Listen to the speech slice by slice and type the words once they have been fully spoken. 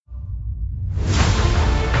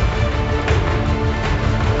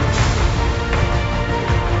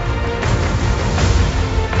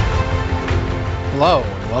Hello,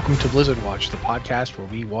 and welcome to Blizzard Watch, the podcast where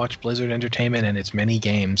we watch Blizzard Entertainment and its many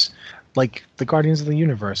games, like the Guardians of the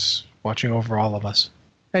Universe, watching over all of us.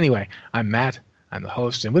 Anyway, I'm Matt, I'm the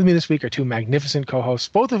host, and with me this week are two magnificent co-hosts,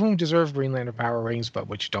 both of whom deserve Green Lantern power rings, but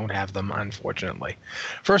which don't have them, unfortunately.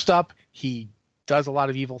 First up, he does a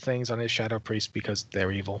lot of evil things on his Shadow Priest because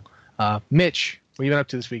they're evil. Mitch, what have you been up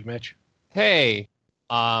to this week, Mitch? Hey,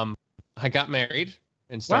 I got married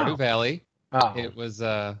in Stardew Valley. Oh. It was,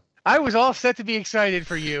 I was all set to be excited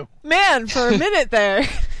for you. Man, for a minute there.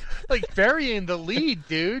 Like burying the lead,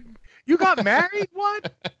 dude. You got married?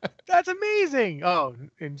 What? That's amazing. Oh,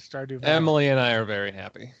 in Stardew Valley. Emily and I are very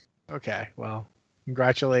happy. Okay, well,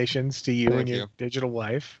 congratulations to you and Thank your you. digital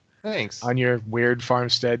wife Thanks. on your weird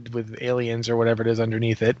farmstead with aliens or whatever it is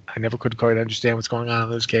underneath it. I never could quite understand what's going on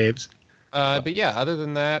in those caves. But yeah, other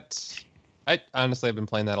than that, I honestly have been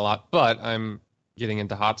playing that a lot, but I'm getting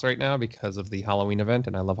into HOTS right now because of the Halloween event,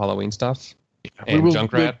 and I love Halloween stuff. And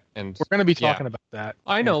Junkrat, and We're going to be talking about that.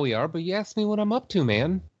 I know we are, but you asked me what I'm up to,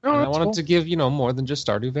 man. No, And I that's wanted cool. to give, more than just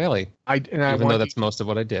Stardew Valley, even though that's most of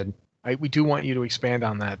what I did. We do want you to expand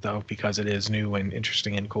on that, though, because it is new and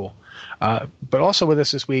interesting and cool. But also with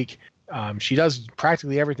us this week, she does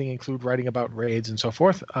practically everything, include writing about raids and so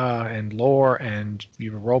forth, and lore and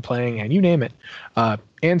role-playing, and you name it.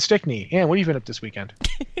 Ann Stickney. Ann, what have you been up this weekend?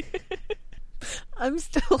 I'm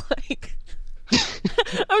still like...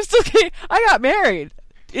 I'm still kidding. I got married.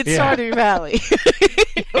 It's Yeah. Stardew Valley.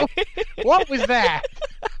 What was that?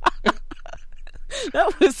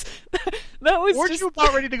 That was Weren't just... you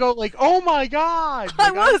about ready to go like, oh my god?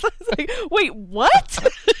 I was like, wait,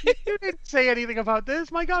 what? You didn't say anything about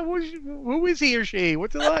this. My god, who is he or she?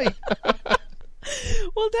 What's it like?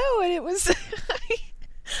 Well, no, and it was...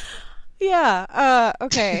 Yeah,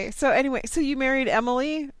 okay. So anyway, so you married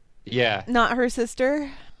Emily, Yeah. not her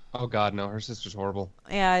sister? Oh, God, no. Her sister's horrible.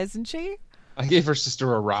 Yeah, isn't she? I gave her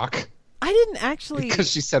sister a rock I didn't actually...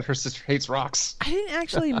 because she said her sister hates rocks. I didn't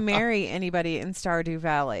actually marry anybody in Stardew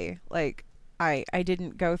Valley. Like, I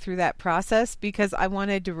didn't go through that process because I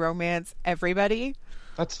wanted to romance everybody.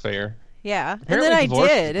 That's fair. Yeah, and Apparently then I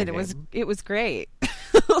divorce is did, the and game. it was great.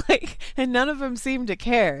 Like, and none of them seemed to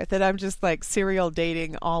care that I'm just like serial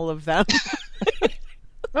dating all of them.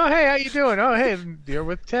 Oh, hey, how you doing? Oh, hey, you're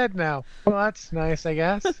with Ted now. Well, that's nice, I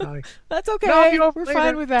guess. That's No, okay. you We're later.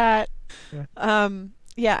 fine with that. Yeah.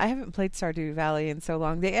 Yeah, I haven't played Stardew Valley in so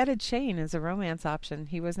long. They added Shane as a romance option.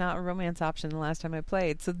 He was not a romance option the last time I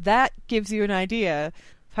played, so that gives you an idea of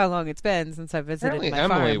how long it's been since I visited Apparently my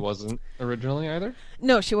Emily farm. wasn't originally either.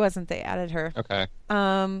 No, she wasn't. They added her. Okay.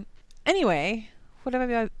 Anyway, what have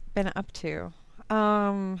I been up to?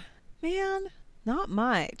 Man, not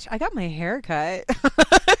much. I got my hair cut,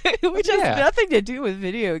 which Yeah. has nothing to do with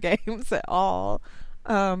video games at all.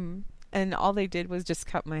 And all they did was just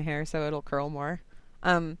cut my hair so it'll curl more.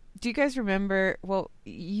 Do you guys remember? Well,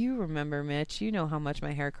 you remember, Mitch. You know how much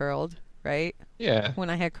my hair curled, right? Yeah. When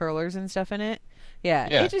I had curlers and stuff in it. Yeah,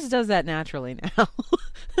 Yeah. it just does that naturally now.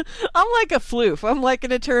 I'm like a floof. I'm like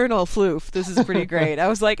an eternal floof. This is pretty great. I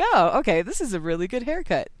was like, oh, okay, this is a really good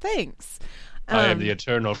haircut. Thanks. I am the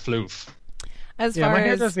eternal floof. As Yeah, far my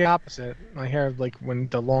hair as does the opposite. My hair, like, when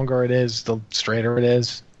the longer it is, the straighter it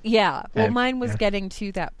is. yeah, well, And- mine was yeah. getting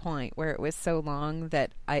to that point where it was so long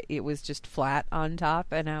that it was just flat on top,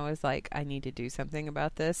 and I was like, I need to do something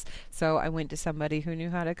about this. So I went to somebody who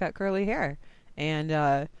knew how to cut curly hair,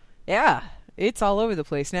 and yeah, it's all over the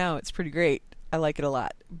place now. It's pretty great. I like it a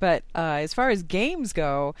lot. But as far as games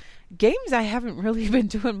go, I haven't really been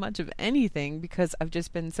doing much of anything because I've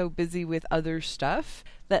just been so busy with other stuff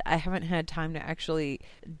that I haven't had time to actually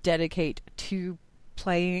dedicate to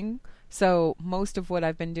playing. So most of what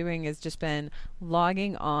I've been doing has just been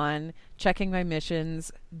logging on, checking my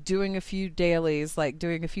missions, doing a few dailies, like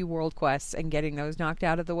doing a few world quests and getting those knocked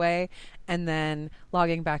out of the way, and then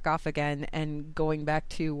logging back off again and going back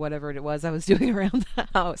to whatever it was I was doing around the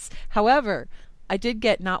house. However, I did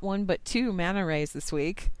get not one but 2 mana rays this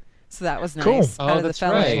week, so that was nice. Cool. Out Oh, of the that's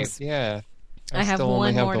fellows. right. Yeah. I have still only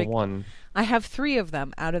one have more the to- one. I have 3 of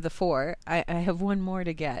them out of the 4. I have one more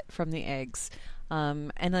to get from the eggs.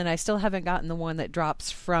 And then I still haven't gotten the one that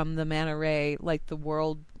drops from the mana ray, like the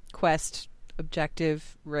world quest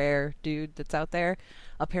objective rare dude that's out there.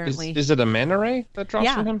 Apparently, Is it a mana ray that drops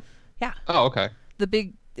Yeah. from him? Yeah. Oh, okay. the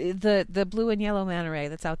big, the blue and yellow mana ray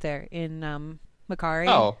that's out there in Makari.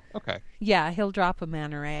 Oh, okay. Yeah, he'll drop a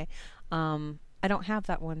mana ray. I don't have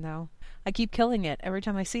that one though. I keep killing it every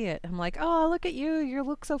time I see it. I'm like, oh, look at you. You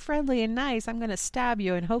look so friendly and nice. I'm going to stab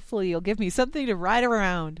you and hopefully you'll give me something to ride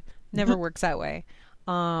around. Never works that way.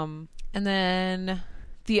 And then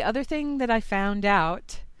the other thing that I found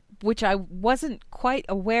out which I wasn't quite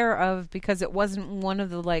aware of because it wasn't one of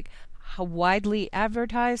the like widely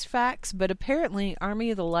advertised facts, but apparently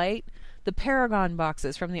Army of the Light, the Paragon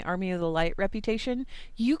boxes from the Army of the Light reputation,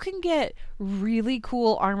 you can get really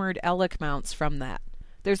cool armored Elec mounts from that.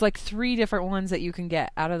 There's like 3 different ones that you can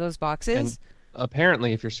get out of those boxes. And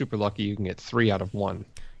apparently, if you're super lucky, you can get 3 out of 1.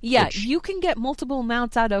 Yeah, you can get multiple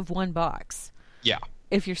mounts out of one box. Yeah.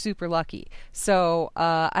 If you're super lucky. So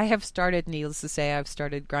I have started, needless to say, I've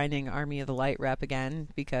started grinding Army of the Light rep again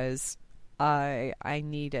because I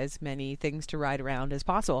need as many things to ride around as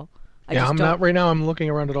possible. Right now I'm looking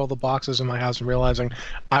around at all the boxes in my house and realizing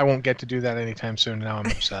I won't get to do that anytime soon. Now I'm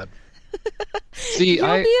upset. See, You'll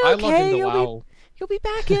I be logged okay. into WoW. You'll be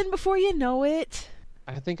back in before you know it.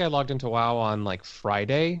 I think I logged into WoW on like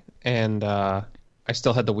Friday, and I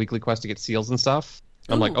still had the weekly quest to get seals and stuff.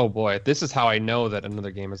 I'm like, oh boy, this is how I know that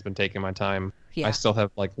another game has been taking my time. Yeah. I still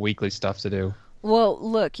have like weekly stuff to do. Well,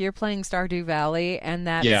 look, you're playing Stardew Valley, and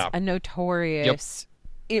that's a notorious... Yep.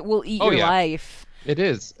 It will eat your life. It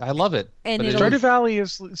is. I love it. And Stardew Valley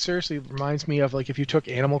is seriously reminds me of like if you took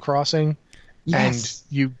Animal Crossing and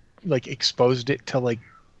you like exposed it to like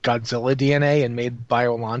Godzilla DNA and made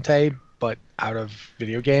Biollante, but out of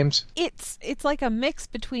video games. It's like a mix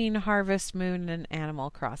between Harvest Moon and Animal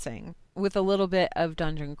Crossing with a little bit of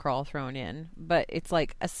dungeon crawl thrown in, but it's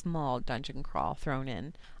like a small dungeon crawl thrown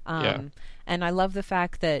in. And I love the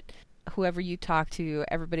fact that whoever you talk to,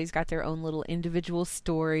 everybody's got their own little individual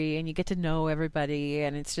story, and you get to know everybody,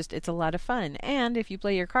 and it's a lot of fun. And if you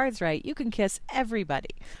play your cards right, you can kiss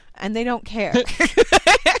everybody, and they don't care.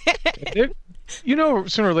 You know,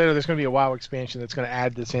 sooner or later there's going to be a WoW expansion that's going to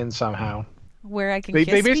add this in somehow. Where I can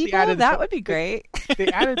kiss people? That would be great. They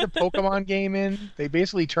added the Pokemon game in. They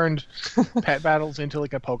basically turned pet battles into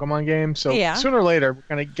like a Pokemon game. So sooner or later, we're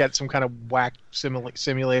going to get some kind of whack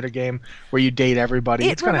simulator game where you date everybody.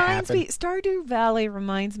 It's going to happen. Stardew Valley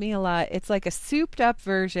reminds me a lot. It's like a souped-up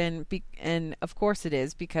version, and of course it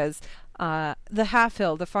is, because the Half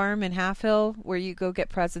Hill, the farm in Half Hill, where you go get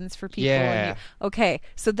presents for people. Yeah. Okay,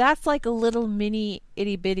 so that's like a little mini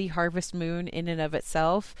itty-bitty Harvest Moon in and of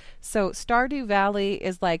itself. So Stardew Valley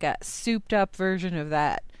is like a souped-up version of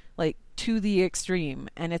that, like to the extreme.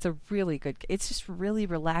 And it's a really good... It's just really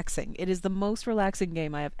relaxing. It is the most relaxing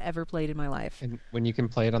game I have ever played in my life. And when you can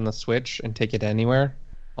play it on the Switch and take it anywhere,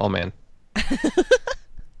 oh man.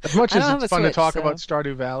 As much as it's fun to talk about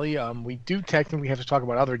Stardew Valley, we do technically have to talk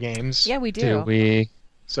about other games. Yeah, we do. Do we?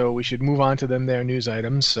 So we should move on to their news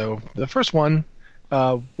items. So the first one,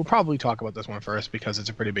 we'll probably talk about this one first because it's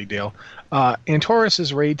a pretty big deal.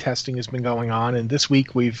 Antorus' raid testing has been going on, and this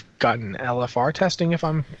week we've gotten LFR testing, if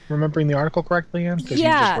I'm remembering the article correctly, Ann?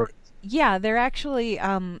 Yeah, they're actually,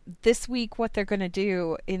 this week what they're going to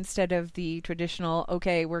do, instead of the traditional,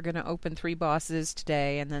 okay, we're going to open 3 bosses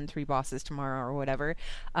today and then 3 bosses tomorrow or whatever,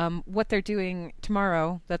 what they're doing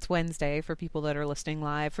tomorrow, that's Wednesday for people that are listening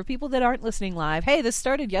live. For people that aren't listening live, hey, this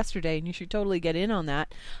started yesterday and you should totally get in on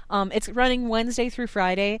that. It's running Wednesday through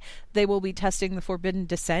Friday. They will be testing the Forbidden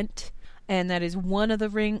Descent, and that is one of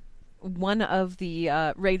the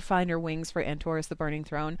Raid Finder wings for Antorus the Burning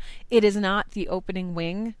Throne. It is not the opening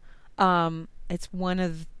wing. It's one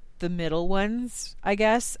of the middle ones, I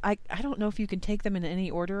guess. I don't know if you can take them in any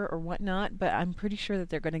order or whatnot, but I'm pretty sure that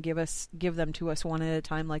they're going to give them to us one at a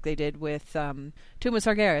time like they did with Tomb of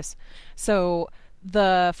Sargeras. So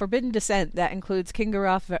the Forbidden Descent, that includes King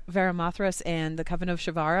Garoth, Varimathras, and the Coven of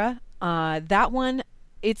Shavara. That one,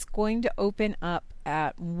 it's going to open up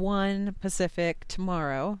at 1 Pacific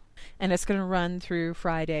tomorrow, and it's going to run through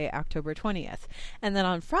Friday, October 20th. And then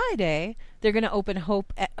on Friday, they're going to open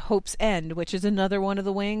Hope's End, which is another one of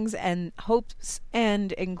the wings, and Hope's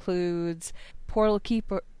End includes Portal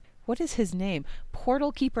Keeper... What is his name?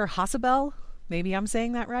 Portal Keeper Hasabel? Maybe I'm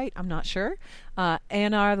saying that right. I'm not sure.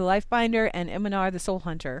 Anar the Lifebinder and Iminar the Soul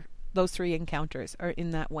Hunter. Those 3 encounters are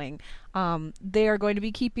in that wing. They are going to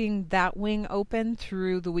be keeping that wing open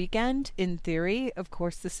through the weekend, in theory. Of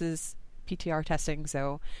course, this is PTR testing,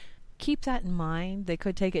 so keep that in mind. They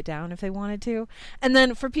could take it down if they wanted to. And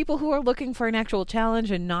then for people who are looking for an actual challenge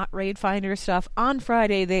and not Raid Finder stuff, on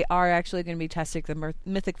Friday they are actually going to be testing the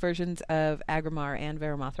mythic versions of Agrimar and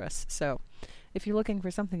Varimathras. So if you're looking for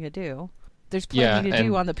something to do, there's plenty to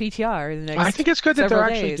do on the PTR in the next I think it's good that they're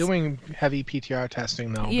actually days. Doing heavy PTR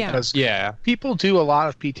testing, though, because people do a lot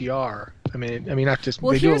of PTR. I mean, not just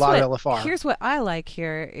they do a lot of LFR. Here's what I like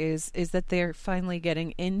here is that they're finally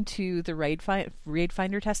getting into the Raid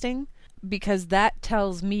Finder testing, because that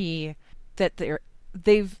tells me that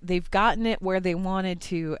they've gotten it where they wanted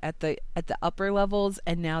to at the upper levels,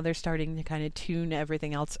 and now they're starting to kind of tune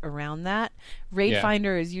everything else around that. Raid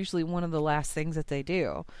Finder is usually one of the last things that they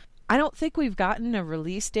do. I don't think we've gotten a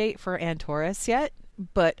release date for Antorus yet,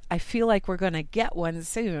 but I feel like we're going to get one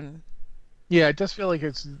soon. Yeah, it does feel like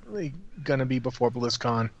it's going to be before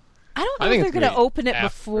BlizzCon. I don't know if they're going to open it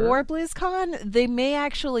before BlizzCon. They may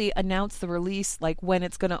actually announce the release like when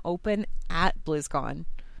it's going to open at BlizzCon.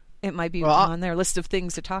 It might be on their list of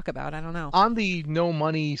things to talk about. I don't know. On the no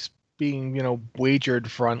money being, wagered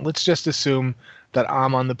front, let's just assume that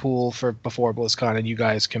I'm on the pool for before BlizzCon and you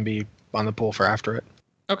guys can be on the pool for after it.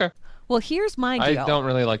 Okay. Well, here's my deal. I don't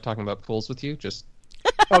really like talking about pools with you. Just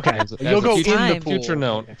okay. You'll go in the pool.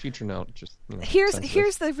 Future note. Just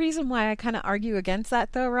here's the reason why I kind of argue against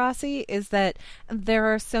that, though, Rossi, is that there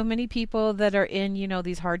are so many people that are in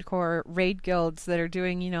these hardcore raid guilds that are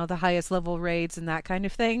doing the highest level raids and that kind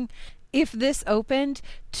of thing. If this opened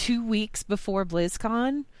 2 weeks before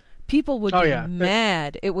BlizzCon, people would be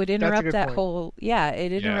mad. It would interrupt that whole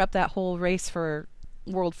interrupt that whole race for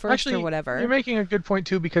world first or whatever. You're making a good point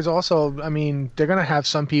too, because also, they're going to have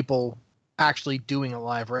some people actually doing a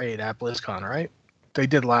live raid at BlizzCon, right? They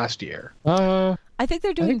did last year. I think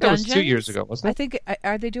they're doing dungeons. That was 2 years ago, wasn't it? I think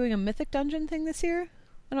are they doing a Mythic Dungeon thing this year? I don't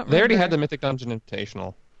remember. They already had the Mythic Dungeon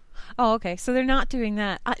Invitational. Oh, okay. So they're not doing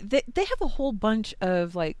that. They have a whole bunch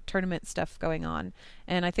of tournament stuff going on,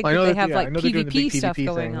 and I think they have PvP stuff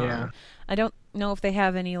going on. Yeah. I don't know if they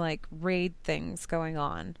have any raid things going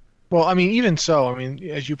on. Well, even so,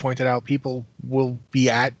 as you pointed out, people will be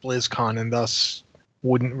at BlizzCon and thus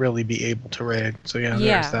wouldn't really be able to raid. So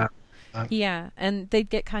there's that. Yeah, and they'd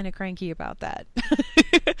get kind of cranky about that.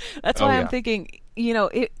 That's why I'm thinking,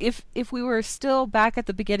 if we were still back at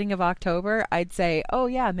the beginning of October, I'd say, oh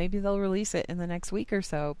yeah, maybe they'll release it in the next week or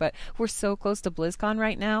so. But we're so close to BlizzCon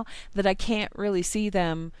right now that I can't really see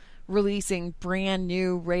them releasing brand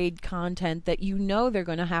new raid content that they're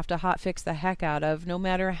going to have to hotfix the heck out of, no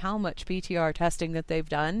matter how much PTR testing that they've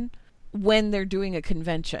done, when they're doing a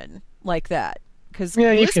convention like that. Because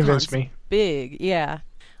you convinced me. Big, yeah.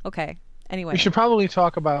 Okay. Anyway, we should probably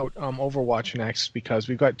talk about Overwatch next, because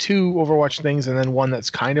we've got 2 Overwatch things and then one that's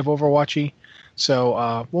kind of Overwatchy.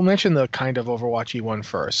 So we'll mention the kind of Overwatchy one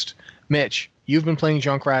first. Mitch, you've been playing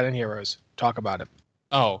Junkrat and Heroes. Talk about it.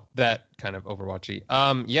 Oh, that kind of Overwatchy.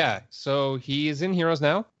 Yeah. So he is in Heroes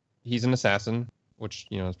now. He's an assassin, which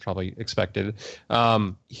is probably expected.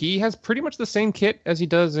 He has pretty much the same kit as he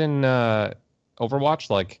does in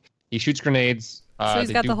Overwatch. He shoots grenades. So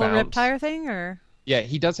he's got the whole Riptire thing, or? Yeah,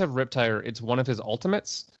 he does have Riptire. It's one of his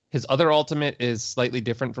ultimates. His other ultimate is slightly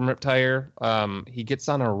different from Riptire. He gets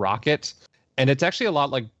on a rocket, and it's actually a lot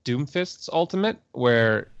like Doomfist's ultimate,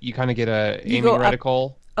 where you kind of get a aiming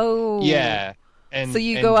reticle. Oh. Yeah. So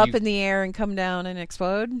you go up in the air and come down and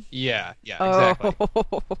explode? Yeah, exactly.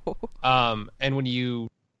 And when you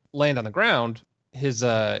land on the ground, his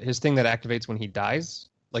thing that activates when he dies,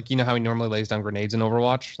 how he normally lays down grenades in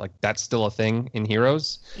Overwatch, that's still a thing in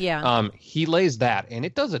Heroes. Yeah. He lays that, and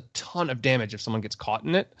it does a ton of damage if someone gets caught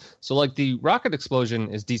in it. So the rocket explosion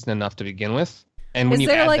is decent enough to begin with. And when is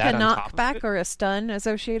there a knockback or a stun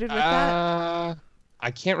associated with that?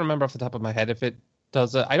 I can't remember off the top of my head if it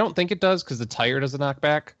does. I don't think it does, because the tire does a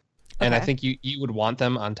knockback, and I think you would want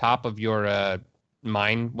them on top of your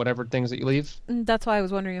mine, whatever things that you leave. That's why I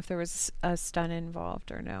was wondering if there was a stun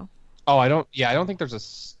involved or no. Oh, I don't think there's a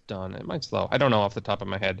stun. It might slow. I don't know off the top of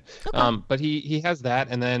my head. Okay. But he has that,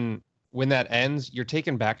 and then when that ends, you're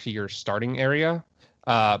taken back to your starting area,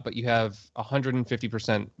 but you have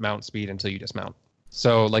 150% mount speed until you dismount.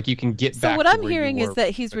 So you can get back. So what I'm hearing is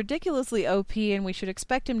that he's ridiculously OP, and we should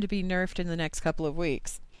expect him to be nerfed in the next couple of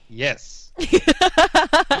weeks. Yes.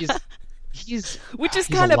 he's which is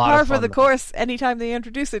kind of par for the course anytime they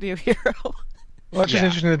introduce a new hero. Well, it's just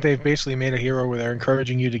interesting that they've basically made a hero where they're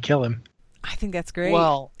encouraging you to kill him. I think that's great.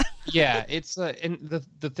 Well, yeah, it's and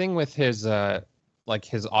the thing with his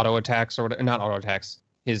his auto attacks, or not auto attacks,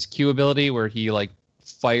 his Q ability where he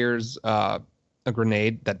fires a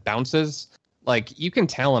grenade that bounces. You can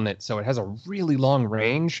tell in it, so it has a really long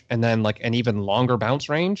range, and then an even longer bounce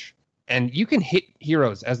range, and you can hit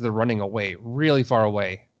heroes as they're running away, really far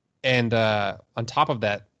away. And on top of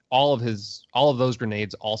that, all of those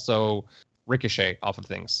grenades also ricochet off of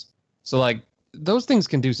things. So those things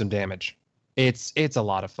can do some damage. It's a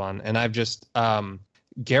lot of fun, and I've just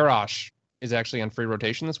Garrosh is actually on free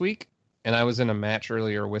rotation this week, and I was in a match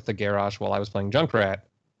earlier with the Garrosh while I was playing Junkrat.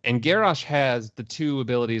 And Garrosh has the 2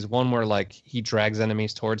 abilities, one where he drags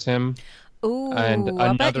enemies towards him. Ooh, and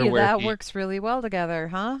I'll bet you that works really well together,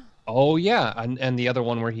 huh? Oh yeah, and the other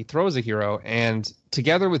one where he throws a hero, and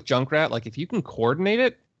together with Junkrat, if you can coordinate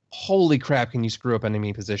it, holy crap, can you screw up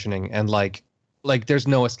enemy positioning? And there's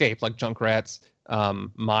no escape. Junkrat's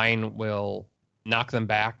mine will knock them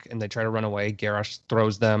back and they try to run away, Garrosh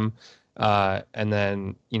throws them, and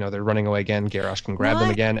then they're running away again. Garrosh can grab them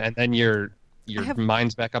again, and then your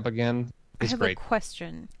mind's back up again. It's great. I have a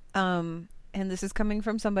question. And this is coming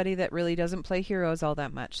from somebody that really doesn't play Heroes all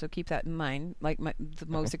that much, so keep that in mind. Like the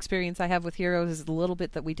most experience I have with Heroes is the little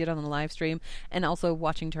bit that we did on the live stream, and also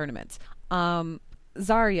watching tournaments.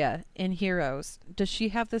 Zarya in Heroes, does she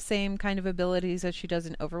have the same kind of abilities as she does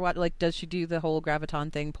in Overwatch? Like, does she do the whole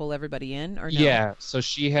graviton thing, pull everybody in, or no? Yeah, so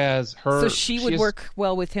she has her... So she would work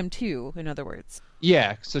well with him too, in other words.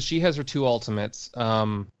 Yeah, so she has her 2 ultimates.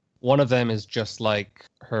 One of them is just like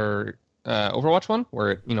her... Overwatch one,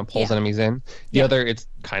 where it pulls enemies in. The other, it's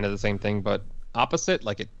kind of the same thing, but opposite.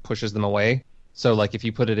 Like it pushes them away. So like if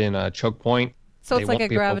you put it in a choke point, so it's like a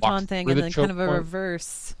graviton thing, and then kind of a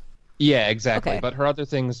reverse. Yeah, exactly. Okay. But her other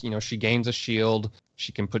things, she gains a shield.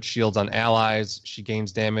 She can put shields on allies. She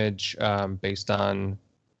gains damage based on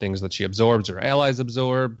things that she absorbs or allies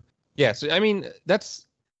absorb. Yeah, so I mean that's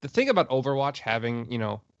the thing about Overwatch having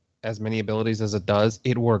as many abilities as it does.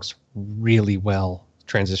 It works really well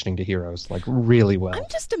transitioning to Heroes, like really well. I'm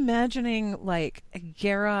just imagining like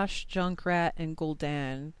Garrosh, Junkrat, and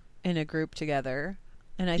Gul'dan in a group together,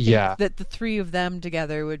 and I think that the 3 of them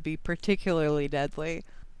together would be particularly deadly.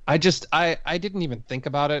 I didn't even think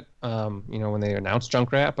about it, when they announced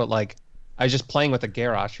Junkrat, but like I was just playing with a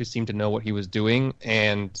Garrosh who seemed to know what he was doing,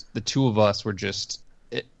 and the 2 of us were just.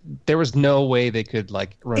 There was no way they could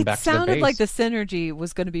like run back to the base. It sounded like the synergy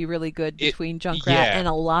was going to be really good between Junkrat and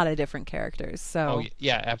a lot of different characters. So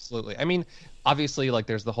yeah, absolutely. I mean, obviously, like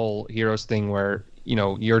there's the whole Heroes thing where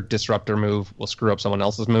your disruptor move will screw up someone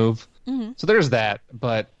else's move. Mm-hmm. So there's that,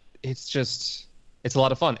 but it's a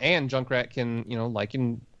lot of fun. And Junkrat can like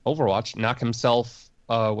in Overwatch knock himself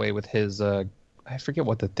away with his I forget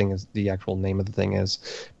what the actual name of the thing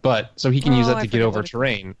is, but so he can use that to get over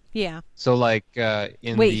terrain. Yeah. So like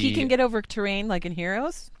he can get over terrain like in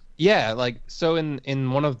Heroes? Yeah, like so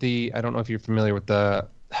in one of the, I don't know if you're familiar with the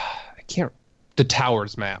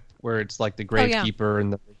Towers map where it's like the Gravekeeper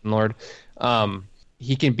and the Lord.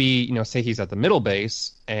 He can be, say he's at the middle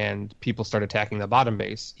base and people start attacking the bottom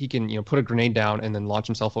base. He can, put a grenade down and then launch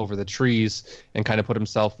himself over the trees and kind of put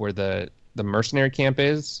himself where the mercenary camp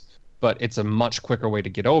is. But it's a much quicker way to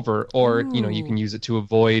get over, or you can use it to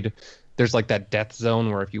avoid. There's like that death zone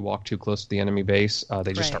where if you walk too close to the enemy base,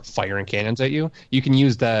 they just start firing cannons at you. You can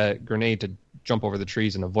use the grenade to jump over the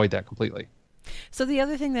trees and avoid that completely. So the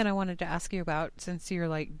other thing that I wanted to ask you about, since you're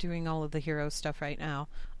like doing all of the Heroes stuff right now,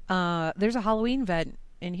 there's a Halloween event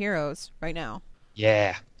in Heroes right now.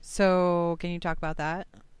 Yeah. So can you talk about that?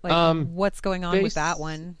 Like what's going on with that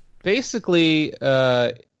one? Basically,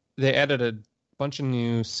 they added a bunch of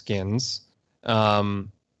new skins.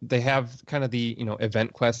 They have kind of the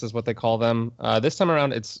event quests is what they call them. This time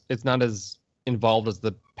around it's not as involved as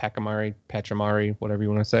the Pachamari, whatever you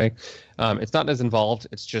want to say. It's not as involved.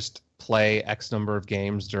 It's just play X number of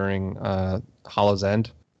games during Hollow's End.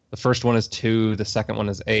 The first one is 2, the second one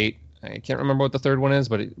is 8. I can't remember what the third one is,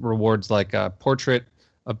 but it rewards like a portrait,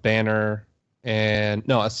 a banner,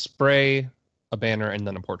 a spray, a banner, and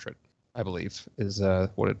then a portrait, I believe, is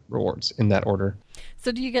what it rewards in that order.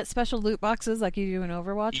 So do you get special loot boxes like you do in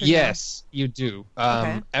Overwatch? Yes, you do.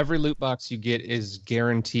 Every loot box you get is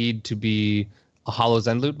guaranteed to be a Hollow's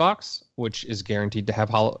End loot box, which is guaranteed to have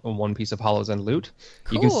one piece of Hollow's End loot.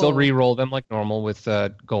 Cool. You can still re-roll them like normal with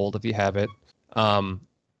gold if you have it.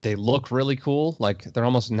 They look really cool. Like they're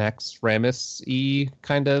almost Next Ramus-y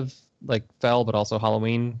kind of like Fel, but also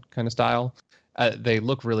Halloween kind of style. They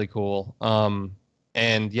look really cool.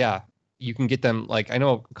 And yeah, you can get them. Like I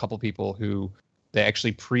know a couple people who they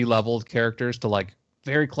actually pre-leveled characters to like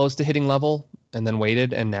very close to hitting level and then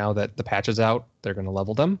waited. And now that the patch is out, they're going to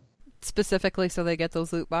level them. Specifically so they get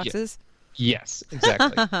those loot boxes? Yeah. Yes,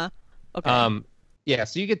 exactly. Okay. Yeah,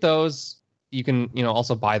 so you get those. You can,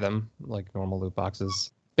 also buy them like normal loot boxes.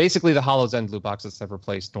 Basically, the Hollow's End loot boxes have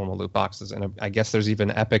replaced normal loot boxes, and I guess there's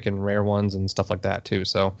even epic and rare ones and stuff like that too.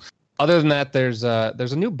 So, other than that, there's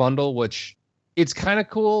a new bundle which it's kind of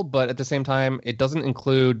cool, but at the same time, it doesn't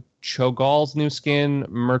include Cho'Gall's new skin,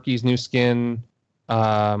 Murky's new skin.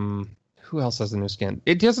 Who else has the new skin?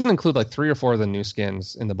 It doesn't include like 3 or 4 of the new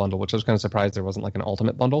skins in the bundle, which I was kind of surprised there wasn't like an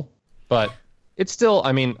ultimate bundle. But it's still,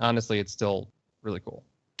 I mean, honestly, it's still really cool.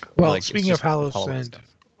 Well, speaking of Hollow's End,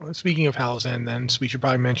 then we should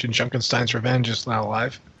probably mention Junkenstein's Revenge is now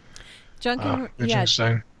live.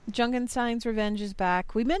 Junkenstein's Revenge is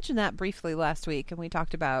back. We mentioned that briefly last week, and we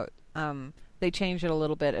talked about they changed it a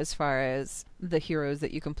little bit as far as the heroes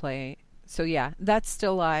that you can play. So yeah, that's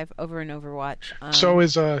still live over in Overwatch. So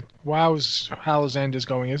is WoW's Hallow's End is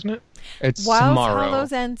going, isn't it? It's WoW's tomorrow.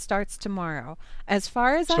 Hallow's End starts tomorrow. As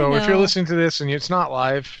far as I So know, if you're listening to this and it's not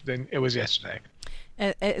live, then it was yesterday.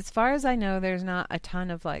 as far as I know, there's not a ton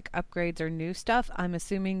of like upgrades or new stuff. I'm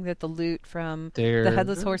assuming that the loot from the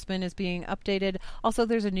Headless Horseman is being updated. Also,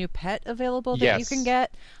 there's a new pet available that you can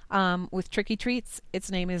get with Tricky Treats. Its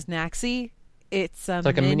name is Naxi. It's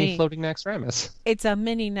like a mini floating Naxxramas. It's a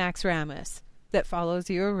mini Naxxramas that follows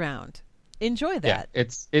you around. Enjoy that. Yeah,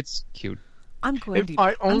 it's cute. I'm going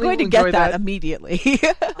to get that immediately.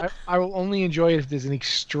 I will only enjoy it if there's an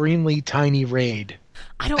extremely tiny raid.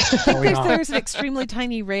 I don't think there's an extremely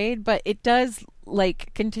tiny raid, but it does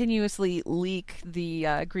like continuously leak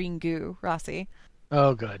the green goo, Rossi.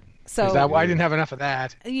 Oh, good. So I didn't have enough of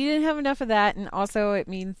that. You didn't have enough of that, and also it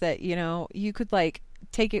means that you could like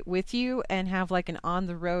take it with you and have like an on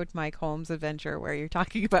the road Mike Holmes adventure where you're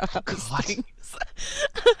talking about these things.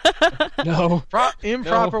 No,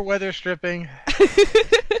 improper weather stripping.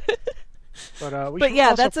 But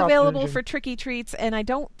yeah, that's available for Tricky Treats, and I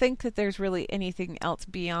don't think that there's really anything else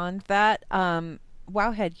beyond that.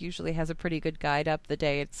 Wowhead usually has a pretty good guide up the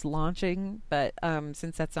day it's launching, but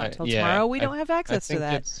since that's not until tomorrow, we don't have access to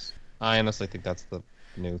that. I honestly think that's the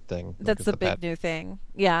new thing. That's the big new thing.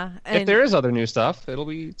 Yeah. And if there is other new stuff, it'll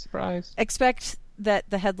be a surprise. Expect that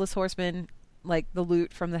the Headless Horseman, like the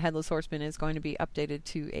loot from the Headless Horseman, is going to be updated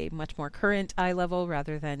to a much more current eye level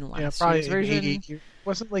rather than last year's version. 880.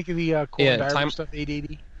 Wasn't like the Core Diary stuff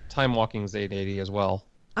 880? Time Walking's 880 as well.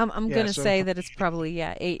 I'm going to say that it's probably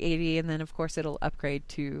 880, and then of course it'll upgrade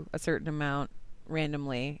to a certain amount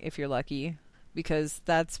randomly if you're lucky, because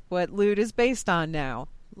that's what loot is based on now.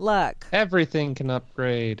 Luck. Everything can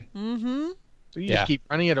upgrade. Mm-hmm. So you just keep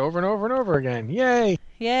running it over and over and over again. Yay!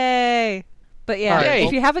 Yay! But yeah,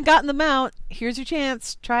 if you haven't gotten the mount, here's your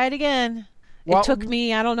chance. Try it again. It took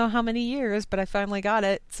me I don't know how many years, but I finally got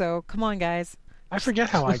it. So come on, guys. I forget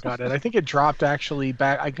how I got it. I think it dropped actually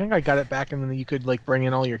back. I think I got it back, and then you could like bring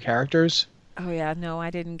in all your characters. Oh yeah, no, I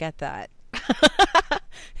didn't get that.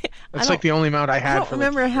 That's like the only mount I had. I don't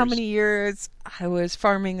remember how many years I was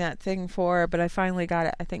farming that thing for, but I finally got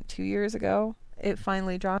it. I think 2 years ago. It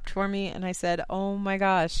finally dropped for me, and I said, "Oh my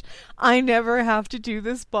gosh, I never have to do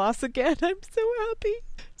this boss again. I'm so happy."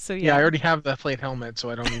 So yeah, I already have the plate helmet, so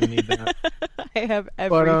I don't even need that. I have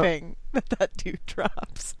everything that dude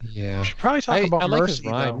drops. Yeah, we should probably talk about Mercy. Like his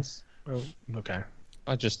rhymes. Oh, okay.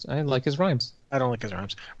 I like his rhymes. I don't like his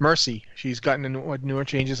rhymes. Mercy, she's gotten newer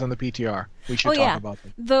changes on the PTR. We should talk about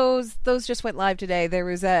them. Those just went live today. There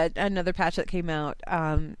was another patch that came out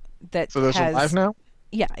that. So those are live now?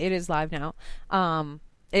 Yeah, it is live now.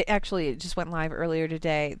 It just went live earlier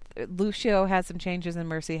today. Lucio has some changes and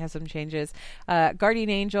Mercy has some changes. Guardian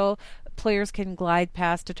Angel, players can glide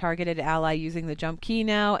past a targeted ally using the jump key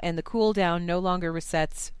now, and the cooldown no longer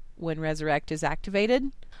resets when Resurrect is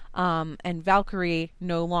activated. And Valkyrie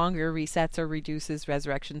no longer resets or reduces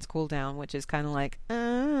Resurrection's cooldown, which is kind of like,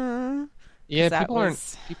 yeah,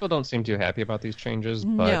 people don't seem too happy about these changes,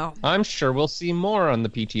 but I'm sure we'll see more on the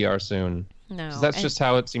PTR soon. No, that's just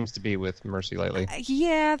how it seems to be with Mercy lately.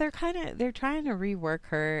 Yeah, they're trying to rework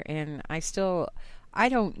her, and I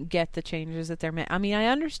don't get the changes that they're I mean, I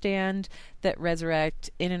understand that Resurrect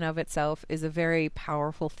in and of itself is a very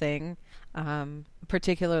powerful thing,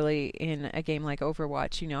 particularly in a game like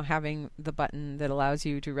Overwatch. Having the button that allows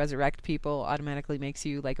you to resurrect people automatically makes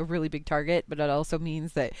you like a really big target, but it also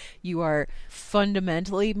means that you are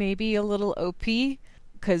fundamentally maybe a little OP.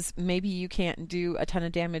 Because maybe you can't do a ton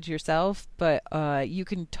of damage yourself, but you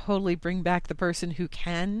can totally bring back the person who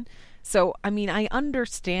can. So, I mean, I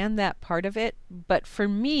understand that part of it, but for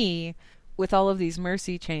me, with all of these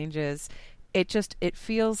Mercy changes, it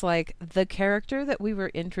feels like the character that we were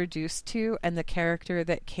introduced to and the character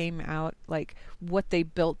that came out, like what they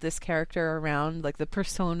built this character around, like the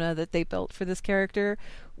persona that they built for this character,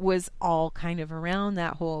 was all kind of around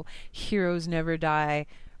that whole heroes never die,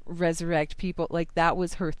 resurrect people. Like that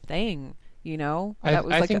was her thing,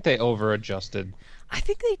 I think they over adjusted. I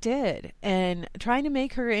think they did, and trying to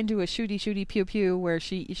make her into a shooty pew pew where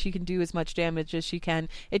she can do as much damage as she can,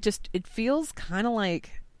 it feels kind of like,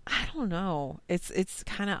 I don't know, it's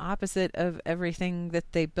kind of opposite of everything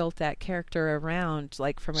that they built that character around,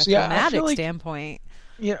 like from a thematic standpoint.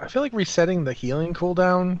 Yeah, I feel like resetting the healing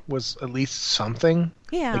cooldown was at least something.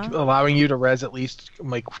 Yeah. Like allowing you to res at least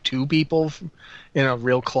like 2 people in a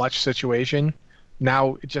real clutch situation.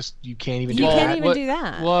 Now you can't even do that. You can't even do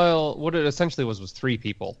that. Well, what it essentially was 3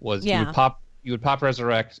 people. You would pop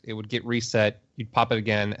Resurrect, it would get reset, you'd pop it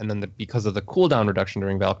again, and then because of the cooldown reduction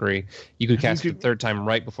during Valkyrie, you could cast it the 3rd time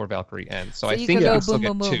right before Valkyrie ends. So I think you could still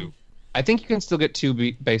get 2. I think you can still get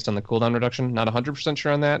 2 based on the cooldown reduction. Not 100%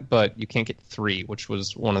 sure on that, but you can't get 3, which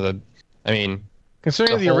was one of the. I mean,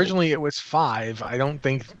 considering originally it was 5, I don't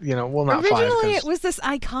think Well, not originally 5. Originally, it was this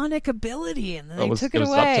iconic ability, and then they took it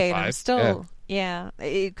away. Up to 5. And I'm still,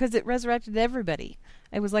 because it resurrected everybody.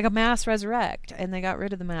 It was like a mass resurrect, and they got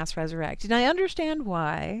rid of the mass resurrect. And I understand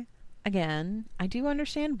why. Again, I do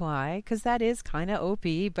understand why, because that is kind of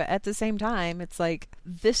OP, but at the same time, it's like,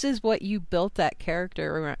 this is what you built that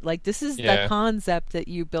character around. Like, this is the concept that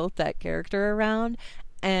you built that character around,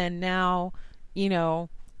 and now,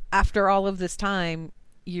 after all of this time,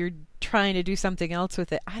 you're trying to do something else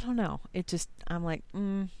with it. I don't know. I'm like,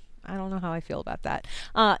 I don't know how I feel about that.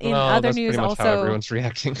 In other that's news, pretty much also, how everyone's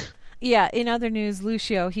reacting. Yeah, in other news,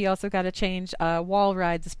 Lucio, he also got a change. Wall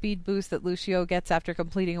ride, the speed boost that Lucio gets after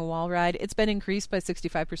completing a wall ride, it's been increased by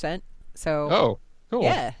 65%. So, oh, cool.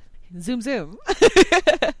 Yeah, zoom.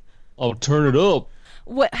 I'll turn it up.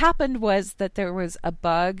 What happened was that there was a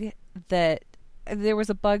bug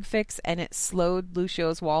fix, and it slowed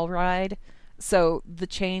Lucio's wall ride. So the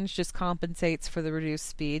change just compensates for the reduced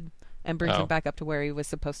speed and brings him back up to where he was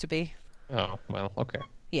supposed to be. Oh, well, okay.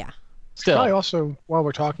 Yeah. Still. Probably also, while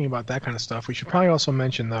we're talking about that kind of stuff, we should probably also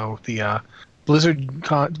mention, though, the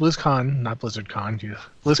BlizzCon,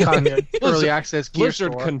 early access gear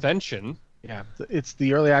Blizzard store. convention. Yeah, it's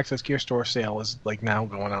the early access gear store sale is like now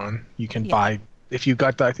going on. You can buy if you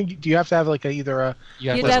got the. I think do you have to have like either a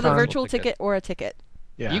you'd have a virtual ticket or a ticket.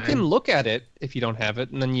 Yeah, you can look at it if you don't have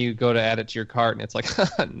it, and then you go to add it to your cart, and it's like,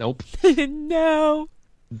 nope. No.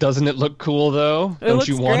 Doesn't it look cool though? Don't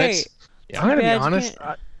you want great. it? Yeah. I'm gonna be honest.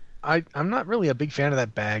 I'm not really a big fan of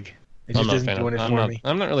that bag. It just isn't doing it for me.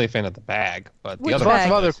 I'm not really a fan of the bag, but the other lots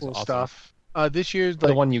of other cool stuff. This year's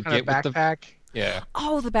the one you get backpack. With the... Yeah.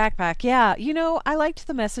 Oh, the backpack. Yeah. I liked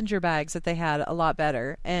the messenger bags that they had a lot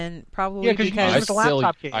better, and probably because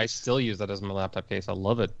I still use that as my laptop case. I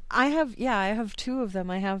love it. I have 2 of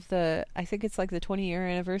them. I have I think it's like the 20-year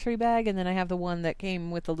anniversary bag, and then I have the one that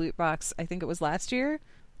came with the loot box. I think it was last year.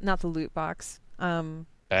 Not the loot box.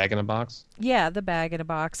 Bag in a box? Yeah, the bag in a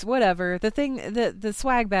box. Whatever. The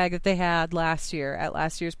swag bag that they had last year at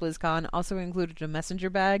last year's BlizzCon also included a messenger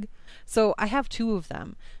bag. So I have 2 of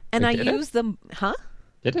them. And I use them... Huh?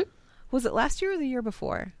 Did it? Was it last year or the year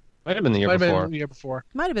before? Might have been the year before.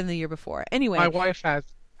 Might have been the year before. Anyway. My wife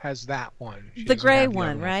has that one. The gray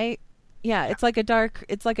one, right? Yeah, it's like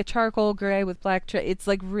a charcoal gray with black it's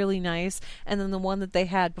like really nice. And then the one that they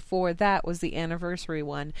had before that was the anniversary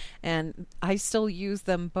one, and I still use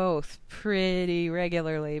them both pretty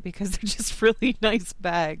regularly because they're just really nice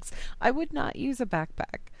bags. I would not use a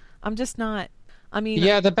backpack. I'm just not. I mean,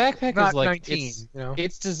 yeah, the backpack is like 19,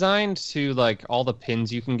 it's designed to like all the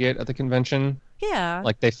pins you can get at the convention. Yeah,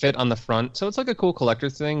 like they fit on the front, so it's like a cool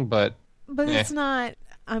collector thing, but it's not.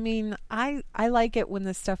 I mean, I like it when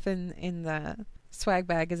the stuff in the swag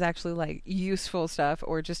bag is actually like useful stuff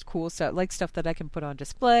or just cool stuff, like stuff that I can put on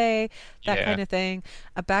display, that kind of thing.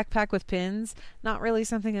 A backpack with pins, not really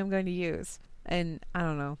something I'm going to use. And I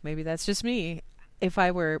don't know, maybe that's just me. If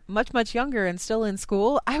I were much, much younger and still in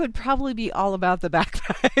school, I would probably be all about the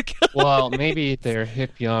backpack. Well, maybe their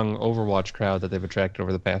hip, young Overwatch crowd that they've attracted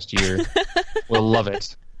over the past year will love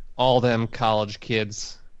it. All them college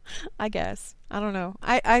kids. I guess. I don't know.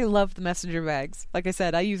 I love the messenger bags. Like I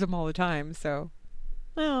said, I use them all the time, so...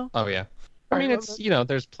 Well. Oh, yeah. I mean, it's,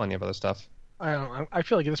 there's plenty of other stuff. I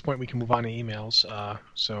feel like at this point we can move on to emails.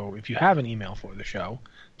 So if you have an email for the show,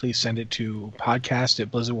 please send it to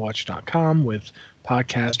podcast@blizzardwatch.com with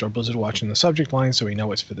podcast or Blizzard Watch in the subject line so we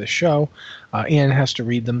know it's for this show. Ian has to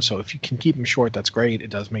read them, so if you can keep them short, that's great. It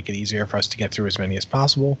does make it easier for us to get through as many as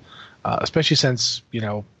possible, especially since,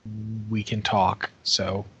 we can talk.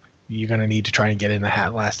 So you're going to need to try and get in the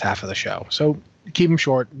last half of the show. So keep them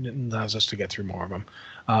short and it allows us to get through more of them.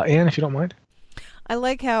 Ian, if you don't mind. I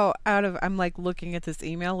like how I'm like looking at this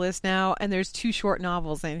email list now, and there's 2 short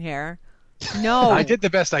novels in here. No. I did the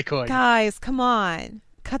best I could. Guys, come on.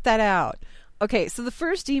 Cut that out. Okay, so the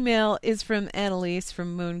first email is from Annalise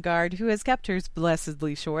from Moonguard, who has kept hers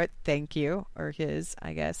blessedly short. Thank you. Or his,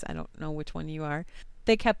 I guess. I don't know which one you are.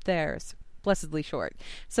 They kept theirs blessedly short.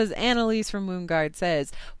 Says Annalise from Moonguard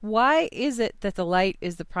says, why is it that the light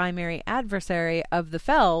is the primary adversary of the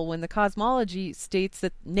Fel when the cosmology states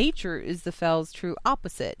that nature is the Fel's true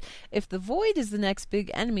opposite? If the void is the next big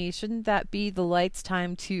enemy, shouldn't that be the light's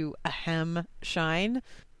time to shine?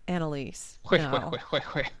 Annalise. Wait.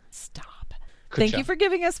 Stop. Thank you for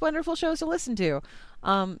giving us wonderful shows to listen to.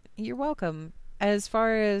 You're welcome. As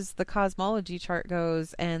far as the cosmology chart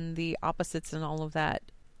goes and the opposites and all of that,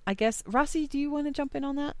 I guess, Rossi, do you want to jump in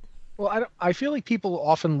on that? Well, I feel like people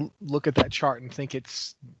often look at that chart and think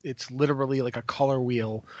it's literally like a color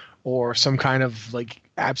wheel or some kind of like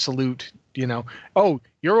absolute, oh,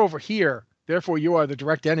 you're over here, therefore you are the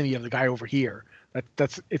direct enemy of the guy over here.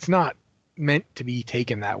 It's not meant to be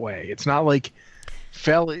taken that way. It's not like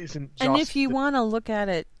Fel isn't just... And if you want to look at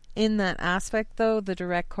it in that aspect, though, the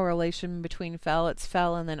direct correlation between Fel, it's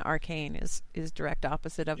Fel, and then Arcane is direct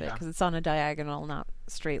opposite of it because it's on a diagonal, not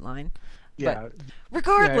straight line. Yeah. But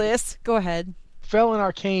regardless, go ahead. Fel and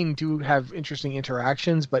Arcane do have interesting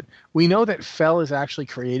interactions, but we know that Fel is actually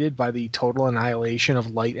created by the total annihilation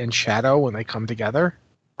of light and shadow when they come together,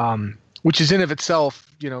 which is in of itself,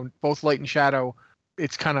 both light and shadow.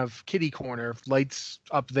 It's kind of kitty corner. Light's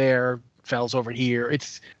up there, Fel's over here.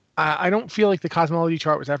 I don't feel like the cosmology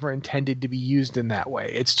chart was ever intended to be used in that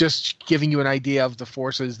way. It's just giving you an idea of the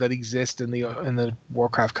forces that exist in the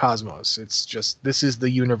Warcraft cosmos. It's just, this is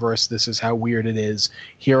the universe. This is how weird it is.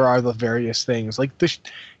 Here are the various things. Like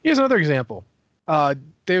here's another example.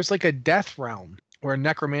 There's like a death realm where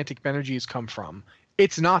necromantic energies come from.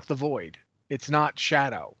 It's not the void. It's not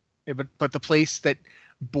shadow. But the place that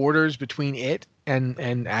borders between it and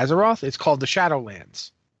Azeroth, it's called the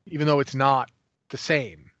Shadowlands, even though it's not the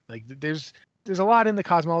same. Like there's a lot in the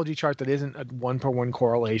cosmology chart that isn't a 1-for-1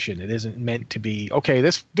 correlation. It isn't meant to be, okay,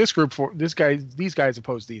 this group for these guys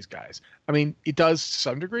oppose these guys. I mean, it does to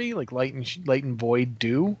some degree, like light and void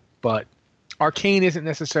do, but Arcane isn't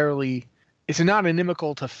necessarily, it's not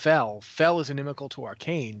inimical to Fel. Fel is inimical to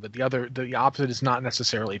Arcane, but the opposite is not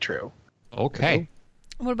necessarily true. Okay.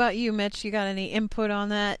 What about you, Mitch? You got any input on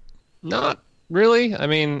that? Not really. I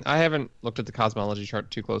mean, I haven't looked at the cosmology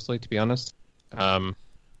chart too closely, to be honest.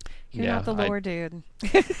 You're not the lore dude.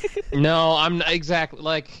 No, I'm not exactly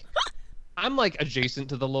like. I'm like adjacent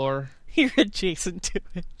to the lore. You're adjacent to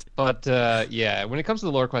it. But yeah, when it comes to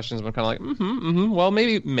the lore questions, I'm kind of like, well,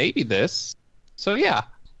 maybe this. So yeah,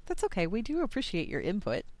 that's okay. We do appreciate your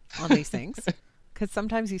input on these things because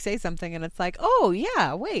sometimes you say something and it's like, oh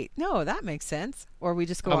yeah, wait, no, that makes sense, or we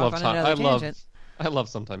just go off on another tangent. I love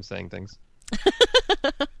sometimes saying things.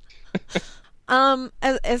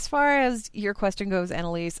 As far as your question goes,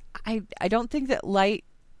 Annalise, I don't think that light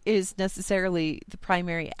is necessarily the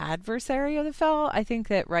primary adversary of the Fel. I think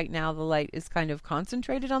that right now the light is kind of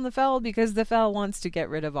concentrated on the Fel because the Fel wants to get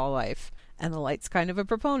rid of all life, and the light's kind of a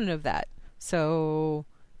proponent of that. So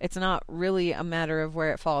it's not really a matter of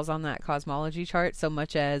where it falls on that cosmology chart so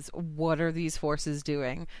much as what are these forces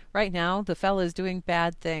doing. Right now, the Fel is doing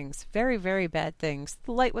bad things, very, very bad things.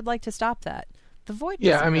 The light would like to stop that. The Void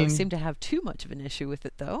doesn't really seem to have too much of an issue with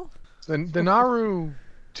it, though. The Naaru,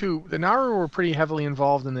 too. The Naaru were pretty heavily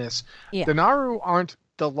involved in this. Yeah. The Naaru aren't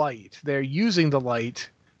the light. They're using the light,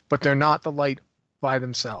 but they're not the light by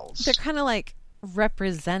themselves. They're kind of like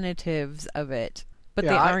representatives of it, but they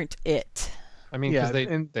aren't it. I mean, because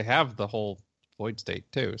they have the whole Void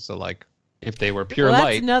state, too. So, like, if they were pure that's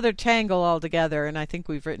light... another tangle altogether, and I think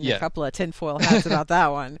we've written a couple of tinfoil hats about that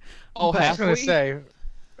one. Oh, I was going to say,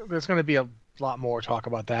 there's going to be a lot more talk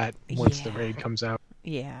about that once the raid comes out.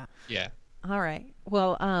 Yeah. Yeah. All right.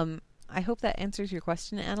 Well, I hope that answers your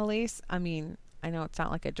question, Annalise. I mean, I know it's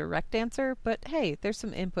not like a direct answer, but hey, there's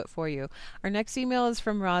some input for you. Our next email is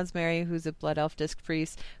from Rosemary, who's a Blood Elf Disc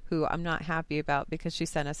Priest, who I'm not happy about because she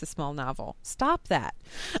sent us a small novel. Stop that.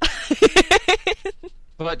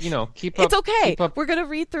 But, keep up. It's okay. We're going to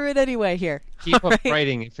read through it anyway here. Keep up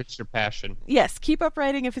writing if it's your passion. Yes, keep up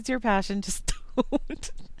writing if it's your passion. Just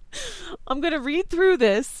don't. I'm going to read through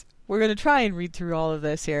this. We're going to try and read through all of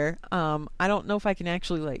this here. I don't know if I can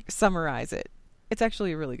actually summarize it. It's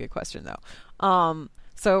actually a really good question, though.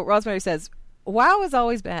 So Rosemary says, WoW has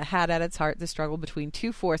always had at its heart the struggle between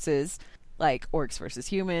two forces, like orcs versus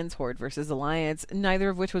humans, horde versus alliance, neither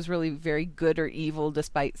of which was really very good or evil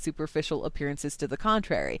despite superficial appearances to the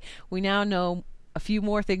contrary. We now know a few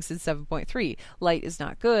more things in 7.3. Light is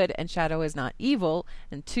not good and shadow is not evil.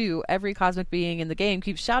 And 2, every cosmic being in the game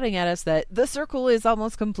keeps shouting at us that the circle is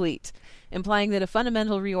almost complete, implying that a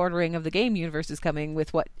fundamental reordering of the game universe is coming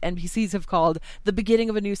with what NPCs have called the beginning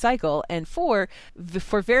of a new cycle. And 4,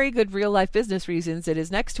 for very good real-life business reasons, it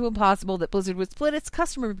is next to impossible that Blizzard would split its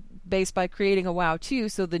customer base by creating a WoW 2,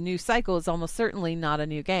 so the new cycle is almost certainly not a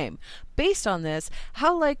new game. Based on this,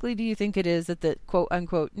 how likely do you think it is that the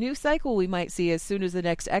quote-unquote new cycle we might see as soon as the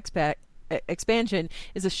next expansion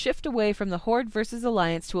is a shift away from the Horde versus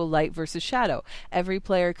Alliance to a Light versus Shadow. Every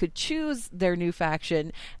player could choose their new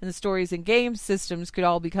faction, and the stories and game systems could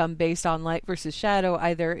all become based on Light versus Shadow,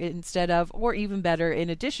 either instead of, or even better, in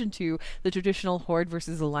addition to the traditional Horde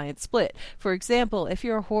versus Alliance split. For example, if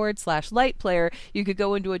you're a Horde/Light player, you could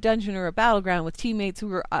go into a dungeon or a battleground with teammates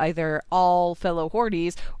who are either all fellow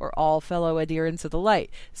Hordes or all fellow adherents of the Light.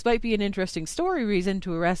 This might be an interesting story reason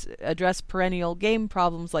to address perennial game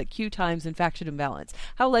problems like queue times and faction imbalance.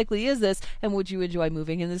 How likely is this, and would you enjoy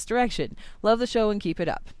moving in this direction? Love the show and keep it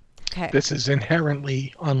up. Okay. This is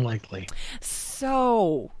inherently unlikely.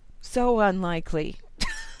 So unlikely.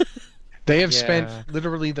 They have spent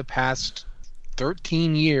literally the past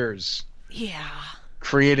 13 years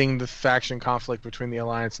creating the faction conflict between the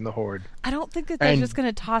Alliance and the Horde. I don't think that they're just going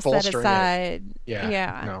to toss that aside.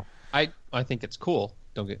 Yeah. No. I think it's cool.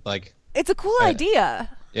 Don't get like... It's a cool idea.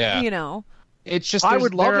 Yeah. You know. It's just I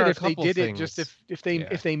would love it if they did it. Just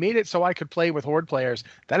if they made it so I could play with Horde players,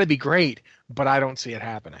 that'd be great. But I don't see it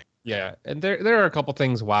happening. Yeah, and there are a couple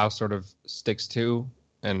things WoW sort of sticks to,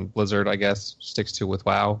 and Blizzard, I guess, sticks to with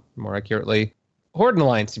WoW more accurately. Horde and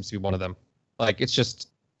Alliance seems to be one of them. Like it's just,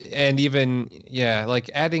 and even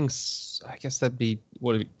like adding, I guess that'd be,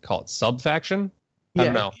 what do we call it, sub faction? I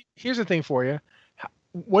don't know. Here's the thing for you.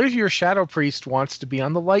 What if your Shadow Priest wants to be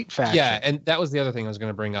on the Light faction? Yeah, and that was the other thing I was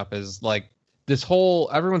going to bring up is like this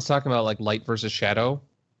whole, everyone's talking about like Light versus Shadow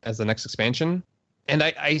as the next expansion. And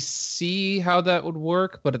I see how that would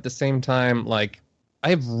work, but at the same time, like I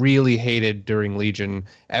have really hated during Legion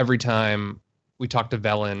every time we talk to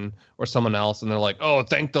Velen or someone else and they're like, oh,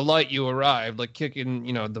 thank the Light you arrived, like kicking,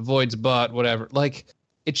 the Void's butt, whatever. Like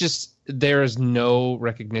it just, there is no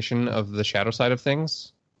recognition of the Shadow side of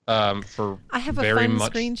things. For I have a fun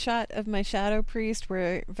screenshot of my Shadow Priest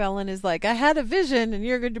where Velen is like, I had a vision and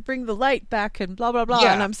you're going to bring the Light back and blah, blah, blah.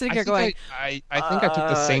 And I'm sitting here going... I think I took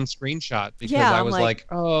the same screenshot because I was like,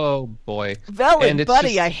 oh boy. Velen,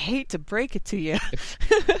 buddy, I hate to break it to you.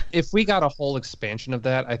 if we got a whole expansion of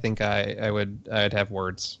that, I think I'd have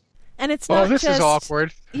words. And it's not this is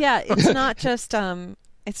awkward. Yeah, it's not just...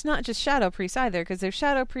 It's not just Shadow Priests either, because there's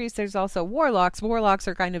Shadow Priests, there's also Warlocks. Warlocks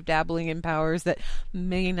are kind of dabbling in powers that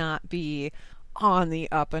may not be on the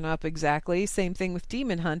up and up exactly. Same thing with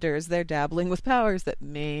Demon Hunters. They're dabbling with powers that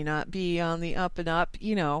may not be on the up and up,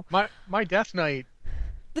 My Death Knight.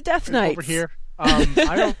 The Death Knights. Over here.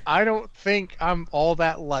 I don't think I'm all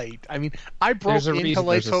that light. I mean, I broke into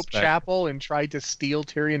Life's Hope Chapel and tried to steal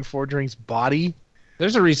Tyrion Forgering's body.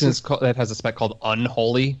 There's a reason that has a spec called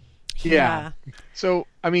Unholy. Yeah. So,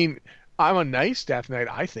 I mean, I'm a nice Death Knight,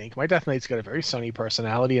 I think. My Death Knight's got a very sunny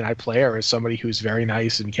personality, and I play her as somebody who's very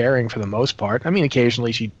nice and caring for the most part. I mean,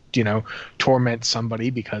 occasionally she, torments somebody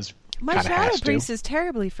because my Shadow Priest is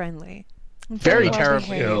terribly friendly. Very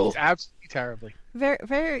terribly. Absolutely terribly. Very,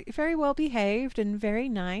 very, very well behaved and very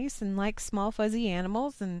nice and likes small fuzzy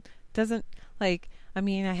animals and doesn't, I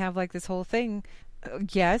have this whole thing.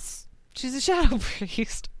 Yes, she's a Shadow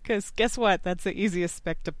Priest. Because guess what? That's the easiest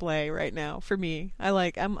spec to play right now for me.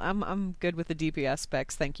 I'm good with the DPS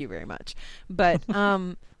specs. Thank you very much. But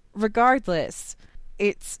regardless,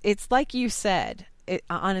 it's like you said.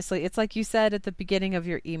 Honestly, it's like you said at the beginning of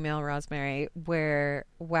your email, Rosemary, where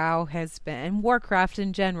WoW has been, and Warcraft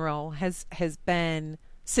in general has been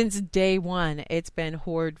since day one. It's been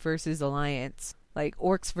Horde versus Alliance. Like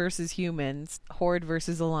orcs versus humans, Horde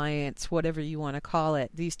versus Alliance, whatever you want to call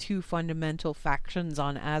it. These two fundamental factions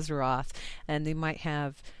on Azeroth, and they might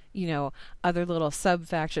have, other little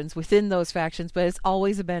sub-factions within those factions, but it's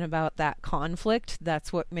always been about that conflict.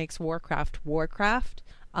 That's what makes Warcraft.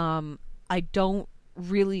 I don't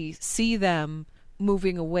really see them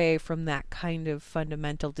moving away from that kind of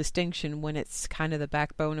fundamental distinction when it's kind of the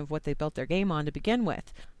backbone of what they built their game on to begin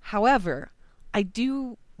with. However, I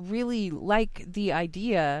do really like the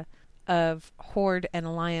idea of Horde and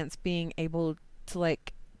Alliance being able to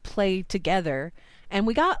play together, and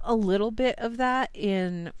we got a little bit of that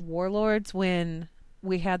in Warlords when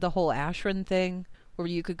we had the whole Ashrun thing where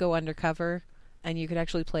you could go undercover and you could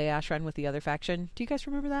actually play Ashrun with the other faction. Do you guys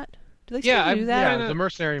remember that? Do they still do that? Yeah, the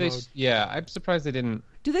mercenary mode. Yeah, I'm surprised they didn't.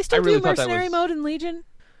 Do they still do mercenary mode in Legion?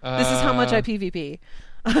 This is how much I PvP.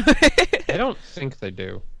 I don't think they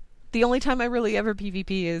do. The only time I really ever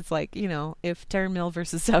PvP is if Terran Mill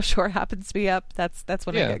versus South Shore happens to be up, that's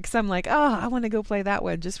when I get, because I'm like, I want to go play that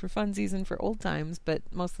one just for funsies and for old times. But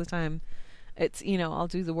most of the time, it's I'll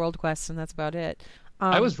do the world quests and that's about it.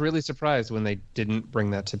 I was really surprised when they didn't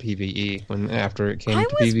bring that to PvE after it came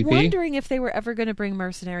to PvP. I was wondering if they were ever going to bring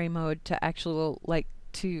mercenary mode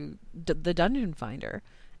to the Dungeon Finder,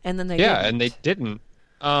 and then they didn't. And they didn't.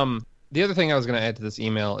 The other thing I was going to add to this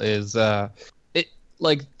email is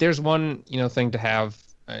there's one thing to have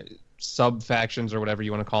sub factions or whatever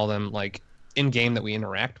you want to call them like in game that we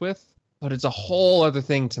interact with, but it's a whole other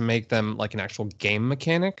thing to make them like an actual game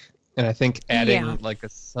mechanic. And I think adding like a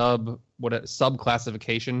sub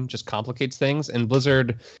classification just complicates things. And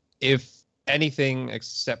Blizzard, if anything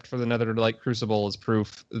except for the Netherlight Crucible is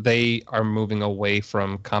proof, they are moving away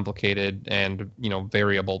from complicated and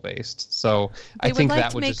variable based. So I think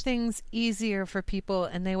that would make things easier for people,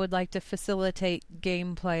 and they would like to facilitate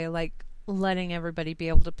gameplay, like letting everybody be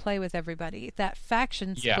able to play with everybody. That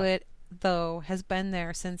faction split though has been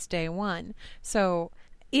there since day one. So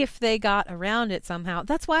if they got around it somehow,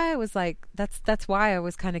 that's why I was like, that's why I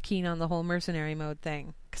was kind of keen on the whole mercenary mode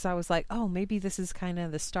thing. Because I was like, oh, maybe this is kind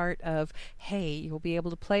of the start of, hey, you'll be able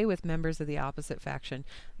to play with members of the opposite faction.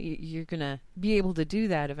 You're going to be able to do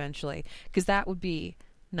that eventually. Because that would be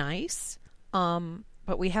nice.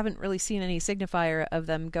 But we haven't really seen any signifier of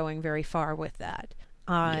them going very far with that.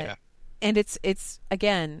 And it's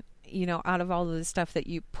again, out of all of the stuff that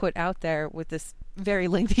you put out there with this very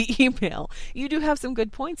lengthy email, you do have some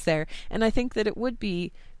good points there. And I think that it would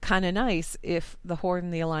be kind of nice if the Horde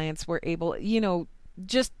and the Alliance were able,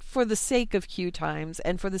 just for the sake of queue times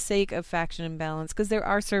and for the sake of faction imbalance, because there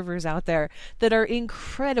are servers out there that are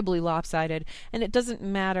incredibly lopsided, and it doesn't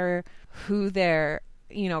matter who they're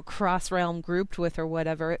cross-realm grouped with or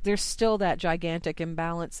whatever, there's still that gigantic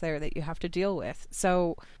imbalance there that you have to deal with.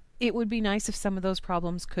 So it would be nice if some of those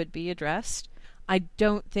problems could be addressed. I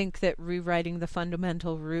don't think that rewriting the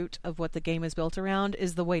fundamental root of what the game is built around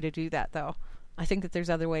is the way to do that, though. I think that there's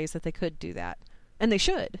other ways that they could do that. And they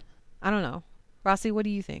should. I don't know. Rossi, what do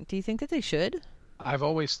you think? Do you think that they should? I've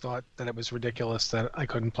always thought that it was ridiculous that I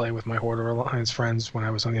couldn't play with my Horde or Alliance friends when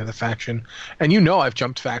I was on the other faction. And I've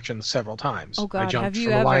jumped factions several times. Oh God, I jumped have you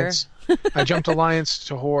from ever? Alliance. I jumped Alliance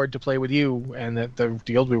to Horde to play with you, and the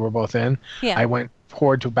guild we were both in. Yeah. I went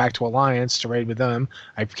Horde back to Alliance to raid with them.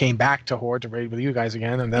 I came back to Horde to raid with you guys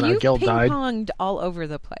again, and then our guild died. You ping-ponged all over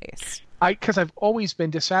the place. Because I've always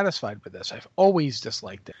been dissatisfied with this. I've always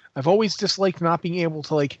disliked it. I've always disliked not being able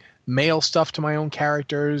to mail stuff to my own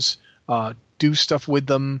characters, do stuff with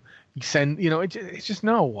them, send. It's just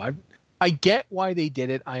no. I get why they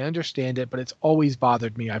did it. I understand it, but it's always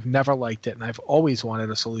bothered me. I've never liked it, and I've always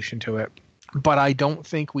wanted a solution to it. But I don't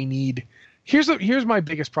think we need. Here's my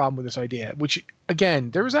biggest problem with this idea. Which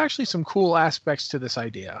again, there's actually some cool aspects to this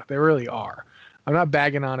idea. There really are. I'm not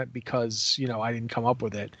bagging on it because I didn't come up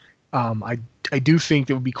with it. I do think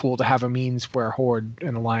it would be cool to have a means where Horde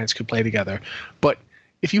and Alliance could play together. But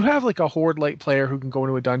if you have a Horde light player who can go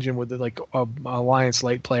into a dungeon with a Alliance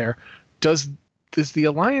light player, does the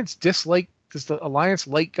Alliance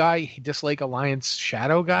light guy dislike Alliance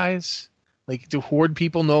shadow guys? Do Horde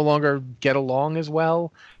people no longer get along as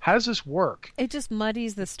well? How does this work? It just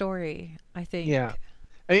muddies the story, I think. Yeah.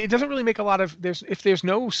 It doesn't really make a lot of if there's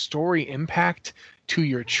no story impact to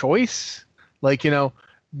your choice,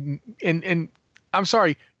 and I'm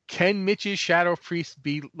sorry, can Mitch's Shadow Priest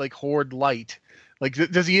be Horde light?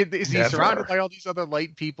 Is he surrounded by all these other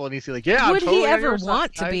light people, and he's like, yeah, would totally he ever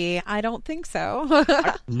want to be? I don't think so.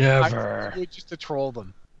 Never. Just to troll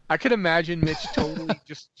them. I could imagine Mitch totally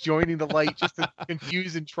just joining the light just to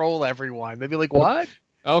confuse and troll everyone. They'd be like, what?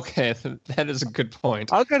 Okay, that is a good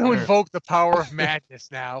point. I'm going to invoke the power of madness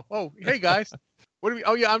now. Oh, hey guys. What do we?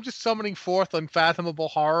 Oh yeah, I'm just summoning forth unfathomable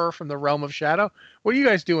horror from the realm of shadow. What are you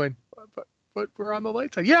guys doing? But we're on the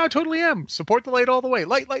light side. Yeah, I totally am. Support the light all the way.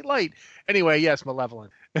 Light, light, light. Anyway, yes,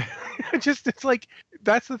 malevolent. It's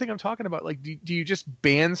that's the thing I'm talking about. Do you just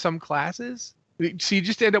ban some classes? So you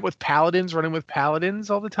just end up with paladins running with paladins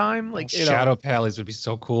all the time? Shadow Pallies would be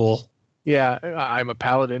so cool. Yeah, I'm a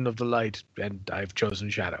paladin of the light, and I've chosen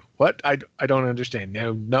shadow. What? I don't understand.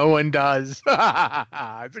 No one does.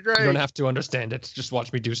 It's great. You don't have to understand it. Just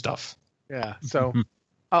watch me do stuff. Yeah. So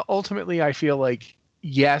ultimately, I feel like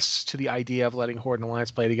yes to the idea of letting Horde and Alliance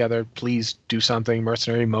play together. Please do something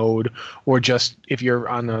mercenary mode, or just if you're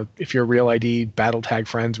real ID, battle tag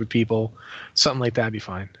friends with people, something like that would be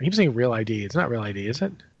fine. I keep saying real ID. It's not real ID, is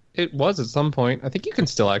it? It was at some point. I think you can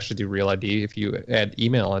still actually do real ID if you add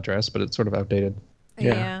email address, but it's sort of outdated.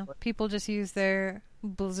 Yeah. People just use their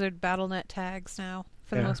Blizzard BattleNet tags now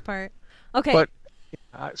for the most part. Okay. But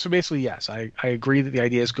so basically, yes, I agree that the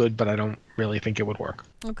idea is good, but I don't really think it would work.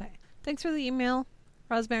 Okay. Thanks for the email,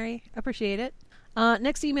 Rosemary. Appreciate it.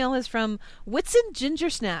 Next email is from Whitson Ginger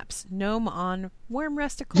Snaps, gnome on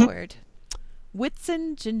Wormrest Accord.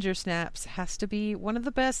 Whitson Ginger Snaps has to be one of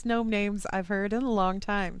the best gnome names I've heard in a long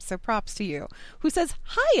time, so props to you. Who says,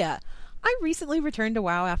 Hiya! I recently returned to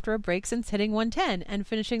WoW after a break since hitting 110 and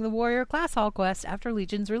finishing the Warrior Class Hall quest after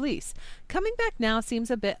Legion's release. Coming back now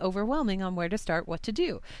seems a bit overwhelming on where to start, what to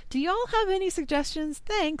do. Do y'all have any suggestions?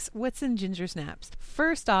 Thanks, Whitson Ginger Snaps.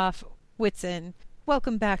 First off, Whitson,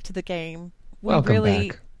 welcome back to the game. Welcome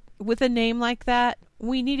back. With a name like that,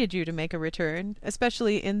 we needed you to make a return,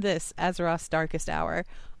 especially in this Azeroth's darkest hour.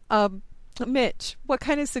 Mitch, what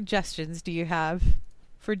kind of suggestions do you have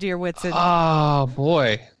for dear Whitson? Oh,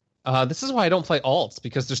 boy. This is why I don't play alts,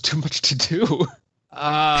 because there's too much to do.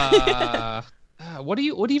 What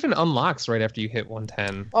even unlocks right after you hit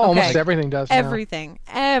 110? Oh, almost everything does now. Everything.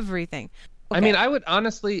 Okay. I mean, I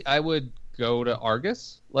would go to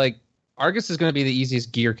Argus. Like, Argus is going to be the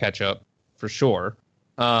easiest gear catch-up, for sure.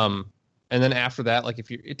 And then after that, like,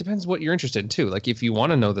 it depends what you're interested in, too. Like, if you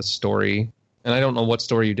want to know the story, and I don't know what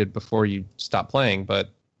story you did before you stopped playing, but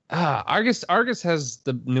Argus has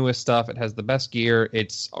the newest stuff. It has the best gear.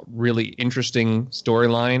 It's a really interesting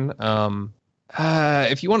storyline.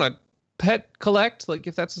 If you want to pet collect, like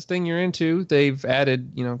if that's the thing you're into, they've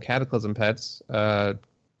added, Cataclysm pets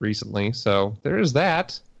recently. So there is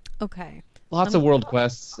that. Okay. Lots of world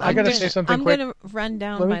quests. I gotta say something quick. I'm gonna run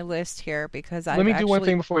down my list here because let me do one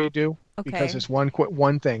thing before you do. Okay. Because it's one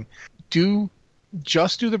thing.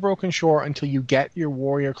 Just do the Broken Shore until you get your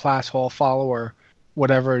Warrior Class Hall follower.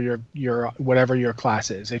 Whatever your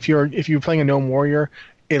class is. If you're playing a gnome warrior,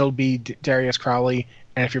 it'll be Darius Crowley,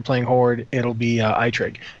 and if you're playing horde, it'll be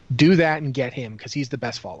Eitrig. Do that and get him because he's the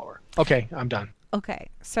best follower. Okay, I'm done. Okay,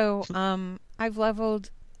 so I've leveled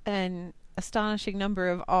an astonishing number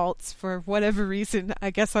of alts for whatever reason.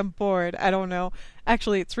 I guess I'm bored. I don't know.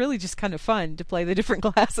 Actually, it's really just kind of fun to play the different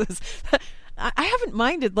classes. I haven't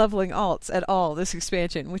minded leveling alts at all this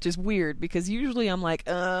expansion, which is weird because usually I'm like,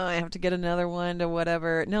 I have to get another one to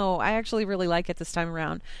whatever. No, I actually really like it this time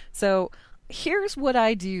around. So here's what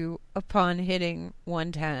I do upon hitting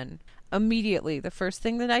 110. Immediately, the first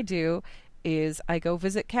thing that I do is I go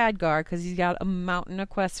visit Khadgar because he's got a mountain of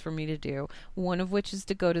quests for me to do, one of which is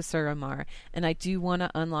to go to Suramar. And I do want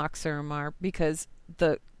to unlock Suramar because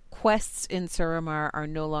the quests in Suramar are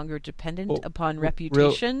no longer dependent upon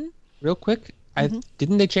reputation. Real quick,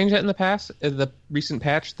 didn't they change that in the past? The recent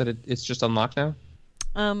patch that it's just unlocked now?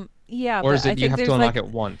 Yeah, or is it you have to unlock it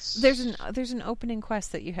once? There's an opening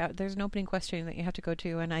quest that you have. There's an opening quest chain that you have to go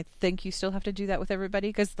to, and I think you still have to do that with everybody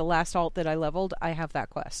because the last alt that I leveled, I have that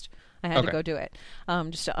quest. I had to go do it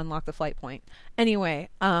just to unlock the flight point. Anyway,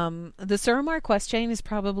 the Suramar quest chain is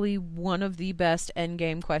probably one of the best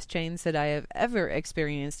endgame quest chains that I have ever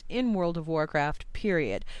experienced in World of Warcraft,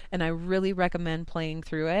 period. And I really recommend playing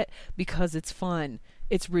through it because it's fun.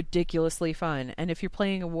 It's ridiculously fun. And if you're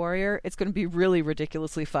playing a warrior, it's going to be really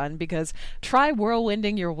ridiculously fun because try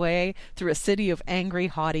whirlwinding your way through a city of angry,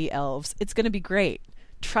 haughty elves. It's going to be great.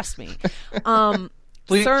 Trust me.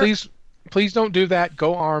 Please don't do that.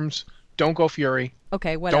 Go arms. Don't go fury.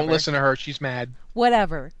 Okay, whatever. Don't listen to her. She's mad.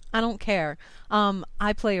 Whatever. I don't care.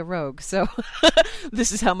 I play a rogue, so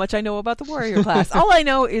this is how much I know about the warrior class. All I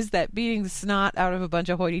know is that beating the snot out of a bunch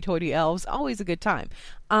of hoity-toity elves, always a good time.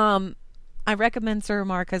 I recommend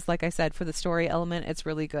Suramar because, like I said, for the story element, it's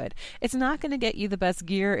really good. It's not going to get you the best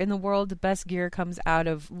gear in the world. The best gear comes out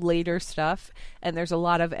of later stuff, and there's a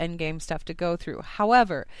lot of endgame stuff to go through.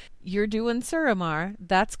 However, you're doing Suramar.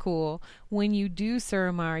 That's cool. When you do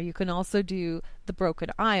Suramar, you can also do the Broken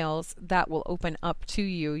Isles. That will open up to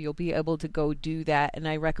you. You'll be able to go do that, and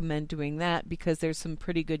I recommend doing that because there's some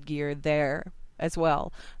pretty good gear there as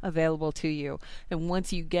well available to you. And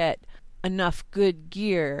once you get enough good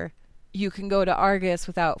gear, you can go to Argus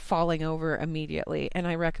without falling over immediately, and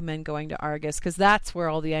I recommend going to Argus because that's where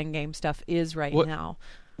all the endgame stuff is now.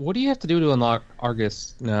 What do you have to do to unlock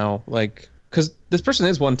Argus now? Like, because this person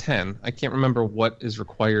is 110. I can't remember what is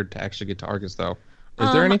required to actually get to Argus, though.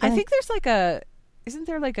 Is there anything? I think there's isn't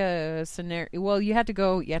there like a scenario? Well, you have to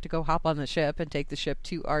go hop on the ship and take the ship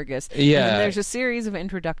to Argus. Yeah. And then there's a series of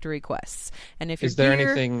introductory quests, and if is there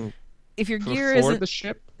anything? If your gear isn't the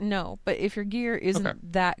ship? No, but if your gear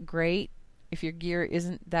isn't that great, if your gear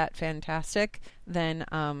isn't that fantastic, then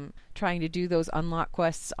trying to do those unlock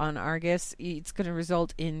quests on Argus, it's going to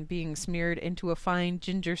result in being smeared into a fine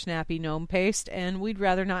ginger snappy gnome paste, and we'd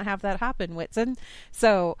rather not have that happen, Whitson.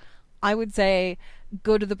 So I would say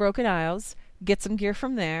go to the Broken Isles, get some gear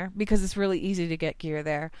from there because it's really easy to get gear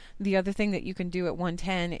there. The other thing that you can do at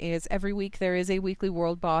 110 is every week there is a weekly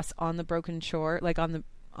world boss on the Broken Shore, like on the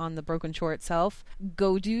Broken Shore itself.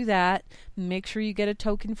 Go do that. Make sure you get a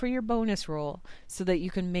token for your bonus roll so that you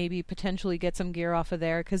can maybe potentially get some gear off of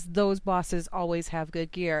there because those bosses always have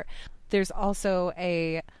good gear. There's also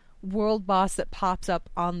a world boss that pops up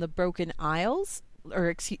on the Broken Isles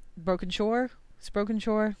Broken Shore. It's Broken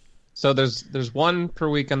Shore. So there's one per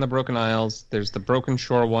week on the Broken Isles. There's the Broken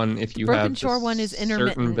Shore one if you Broken have Shore one is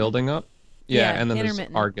intermittent. certain building up. Yeah, and then there's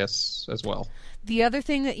intermittent. Argus as well. The other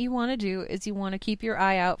thing that you want to do is you want to keep your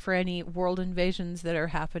eye out for any world invasions that are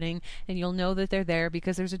happening, and you'll know that they're there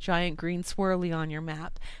because there's a giant green swirly on your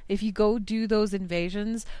map. If you go do those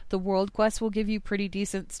invasions, the world quest will give you pretty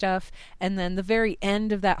decent stuff, and then the very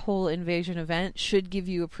end of that whole invasion event should give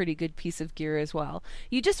you a pretty good piece of gear as well.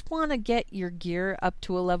 You just want to get your gear up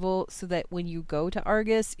to a level so that when you go to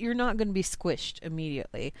Argus, you're not going to be squished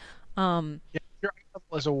immediately. If you're eye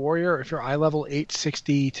level as a warrior, if you're eye level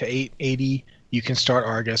 860 to 880, you can start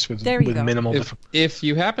Argus with minimal difficulty. If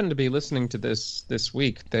you happen to be listening to this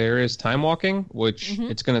week, there is time walking, which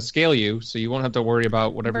it's going to scale you, so you won't have to worry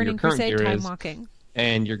about whatever Burning your current Crusade gear time is. Walking.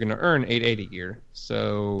 And you're going to earn 880 gear.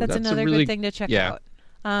 So that's another really good thing to check out.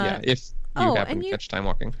 If you happen to catch time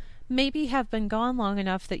walking. Maybe have been gone long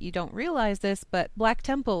enough that you don't realize this, but Black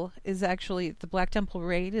Temple is actually, the Black Temple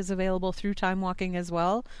raid is available through time walking as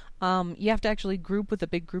well. You have to actually group with a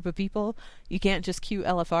big group of people. You can't just queue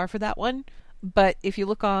LFR for that one. But if you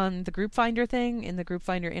look on the group finder thing, in the group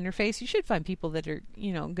finder interface, you should find people that are,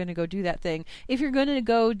 going to go do that thing. If you're going to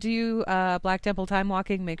go do Black Temple time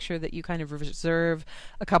walking, make sure that you kind of reserve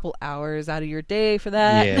a couple hours out of your day for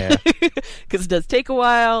that. Yeah. Because it does take a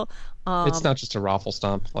while. It's not just a raffle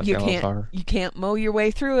stomp like LFR. You can't mow your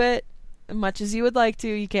way through it, much as you would like to.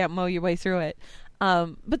 You can't mow your way through it.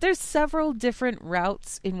 But there's several different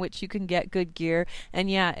routes in which you can get good gear. And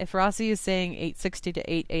yeah, if Rossi is saying 860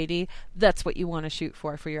 to 880, that's what you want to shoot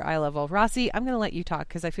for your eye level. Rossi, I'm going to let you talk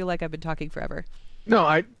because I feel like I've been talking forever. No,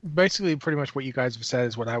 I basically pretty much what you guys have said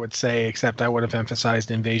is what I would say, except I would have emphasized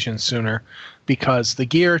invasion sooner, because the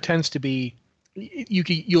gear tends to be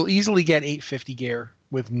you'll easily get 850 gear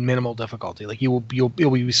with minimal difficulty. Like you'll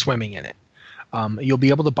be swimming in it. You'll be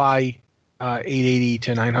able to buy 880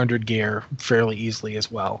 to 900 gear fairly easily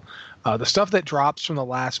as well. The stuff that drops from the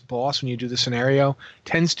last boss when you do the scenario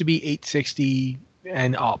tends to be 860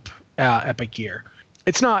 and up epic gear.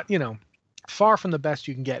 It's not, far from the best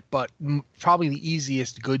you can get, but probably the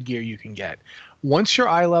easiest good gear you can get. Once your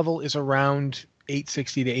eye level is around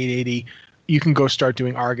 860 to 880, you can go start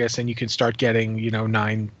doing Argus and you can start getting,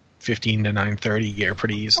 915 to 930 gear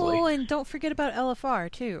pretty easily. Oh, and don't forget about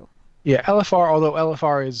LFR too. Yeah, LFR, although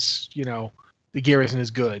LFR is, the gear isn't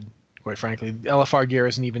as good, quite frankly. LFR gear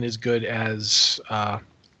isn't even as good as,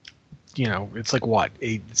 it's like what?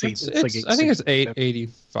 I think it's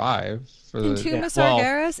 885 for the... In Tomb of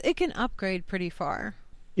Sargeras, it can upgrade pretty far.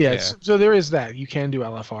 Yeah, so there is that. You can do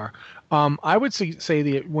LFR. I would say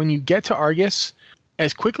that when you get to Argus,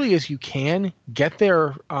 as quickly as you can, get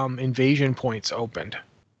their invasion points opened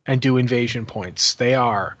and do invasion points.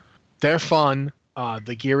 They're fun.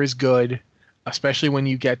 The gear is good, especially when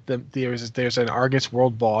you get there's an Argus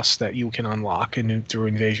world boss that you can unlock through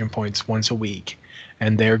invasion points once a week,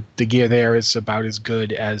 and the gear there is about as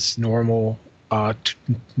good as normal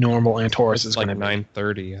Antorus is going to be.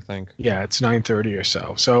 930, I think. Yeah, it's 930 or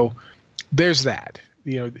so. So there's that.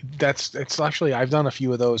 It's actually, I've done a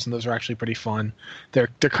few of those, and those are actually pretty fun. They're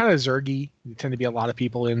kind of Zergy. There tend to be a lot of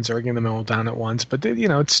people zerging them all down at once, but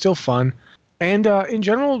it's still fun. And in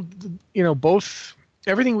general,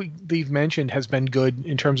 everything we've mentioned has been good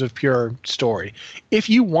in terms of pure story. If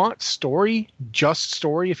you want story,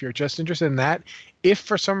 if you're just interested in that, if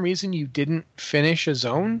for some reason you didn't finish a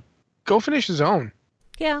zone, go finish a zone.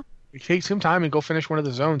 Yeah. Take some time and go finish one of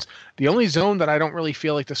the zones. The only zone that I don't really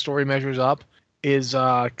feel like the story measures up is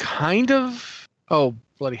kind of... Oh,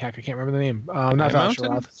 bloody heck, I can't remember the name. Not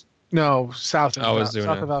Valsharath. No, south of Azuna.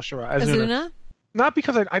 South of Valsharath. Azuna? Not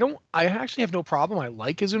because I actually have no problem. I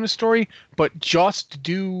like Azuna's story, but just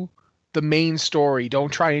do the main story. Don't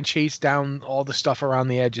try and chase down all the stuff around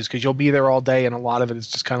the edges, because you'll be there all day, and a lot of it is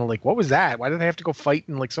just kind of like, what was that? Why did they have to go fight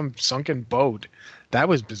in like some sunken boat? That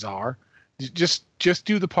was bizarre. Just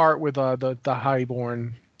do the part with the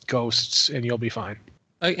highborn ghosts, and you'll be fine.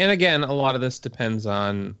 And again, a lot of this depends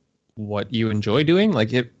on what you enjoy doing.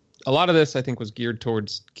 Like a lot of this, I think, was geared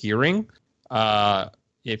towards gearing.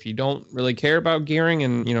 If you don't really care about gearing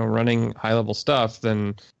and, running high level stuff,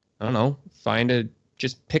 then I don't know,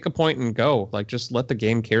 just pick a point and go. Like, just let the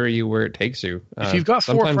game carry you where it takes you. If you've got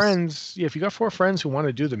four friends who want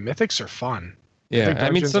to do the mythics, are fun. Yeah,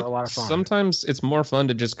 I mean, are a lot of fun. Sometimes it's more fun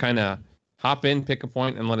to just kind of hop in, pick a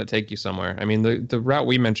point, and let it take you somewhere. I mean, the route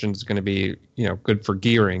we mentioned is going to be, good for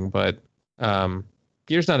gearing, but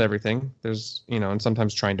gear's not everything. There's, and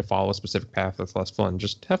sometimes trying to follow a specific path that's less fun.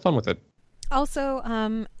 Just have fun with it.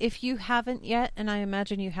 Also, if you haven't yet, and I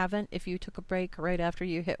imagine you haven't, if you took a break right after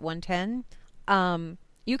you hit 110,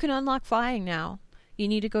 you can unlock flying now. You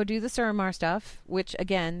need to go do the Suramar stuff, which,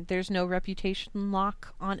 again, there's no reputation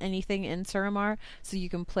lock on anything in Suramar, so you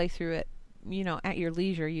can play through it, at your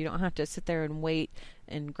leisure. You don't have to sit there and wait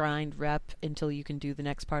and grind rep until you can do the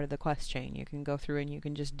next part of the quest chain. You can go through and you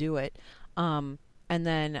can just do it. And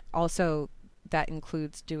then also that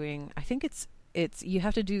includes doing, I think it's you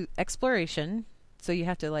have to do exploration. So you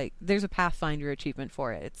have to there's a Pathfinder achievement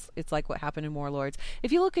for it. It's like what happened in Warlords.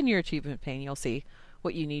 If you look in your achievement pane, you'll see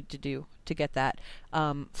what you need to do to get that.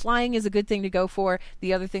 Flying is a good thing to go for.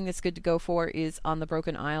 The other thing that's good to go for is on the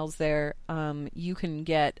Broken Isles there, you can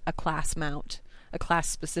get a class mount, a class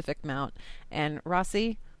specific mount. And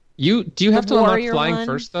Rossi, do you have to unlock flying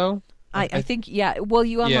first though? I think, yeah. Well,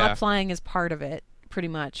 you unlock flying as part of it, pretty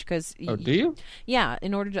much. Cause do you? Yeah,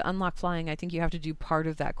 in order to unlock flying, I think you have to do part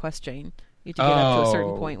of that quest chain. You have to get up to a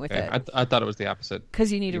certain point with it. I thought it was the opposite.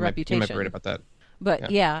 Because you need a reputation. You might be right about that. But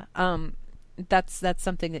that's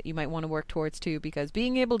something that you might want to work towards too, because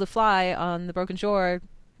being able to fly on the Broken Shore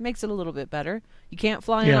makes it a little bit better. You can't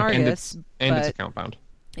fly in Argus, and it's account bound.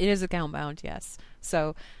 It is account bound, yes.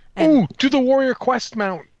 So, to the Warrior Quest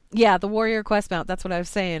mount. Yeah, the Warrior Quest mount. That's what I was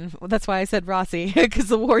saying. That's why I said Rossi, because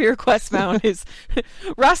the Warrior Quest mount is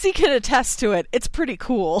Rossi can attest to it. It's pretty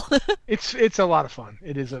cool. It's a lot of fun.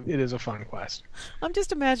 It is a fun quest. I'm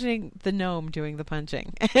just imagining the gnome doing the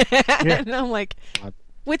punching, and I'm like,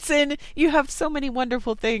 Whitson, you have so many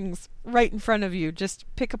wonderful things right in front of you. Just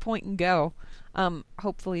pick a point and go.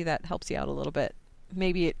 Hopefully that helps you out a little bit.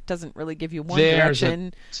 Maybe it doesn't really give you one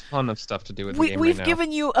direction. There's a ton of stuff to do with the game We've right now.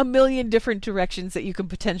 given you a million different directions that you can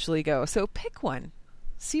potentially go. So pick one.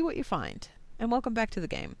 See what you find. And welcome back to the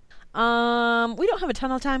game. We don't have a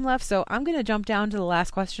ton of time left, so I'm going to jump down to the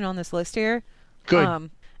last question on this list here. Good.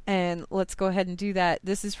 And let's go ahead and do that.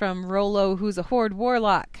 This is from Rolo, who's a Horde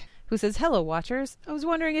Warlock, who says, "Hello, Watchers. I was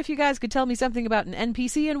wondering if you guys could tell me something about an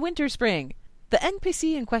NPC in Winterspring. The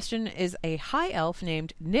NPC in question is a high elf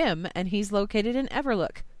named Nim, and he's located in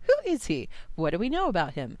Everlook. Who is he? What do we know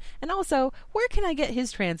about him? And also, where can I get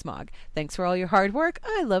his transmog? Thanks for all your hard work.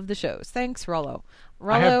 I love the shows. Thanks, Rollo."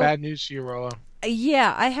 I have bad news for you, Rollo.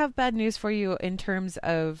 Yeah, I have bad news for you in terms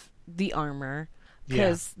of the armor.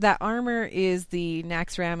 Because that armor is the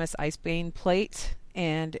Naxxramas Icebane plate,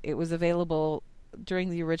 and it was available during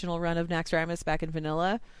the original run of Naxxramas back in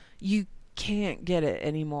vanilla. You can't get it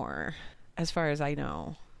anymore, as far as I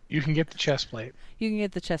know. You can get the chest plate. You can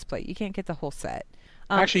get the chest plate. You can't get the whole set.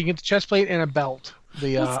 Actually, you get the chest plate and a belt.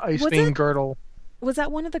 The Icebane girdle. Was that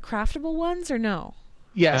one of the craftable ones or no?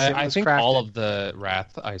 Yes, I think crafted. all of the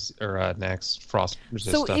Wrath Nax Frost resist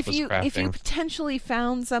stuff was crafting. If you potentially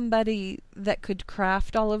found somebody that could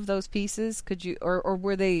craft all of those pieces, could you, or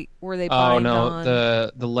were they? Oh no,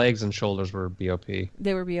 the legs and shoulders were BOP.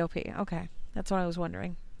 They were BOP. Okay, that's what I was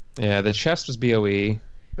wondering. Yeah, the chest was BOE.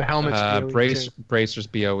 The helmet's BOE bracers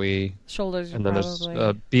BOE. Shoulders, and then there's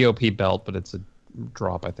a BOP belt, but it's a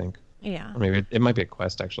drop, I think. Yeah. Or maybe it might be a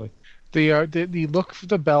quest actually. The look for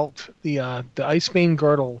the belt, the Icebane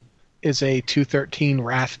girdle is a 213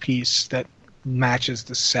 Wrath piece that matches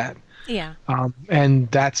the set. Yeah.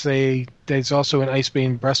 And there's also an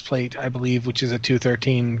Icebane breastplate, I believe, which is a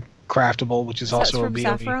 213 craftable, which is also a BOE.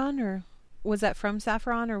 Saffron, or was that from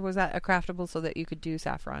Saffron, or was that a craftable so that you could do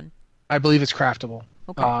Saffron? I believe it's craftable.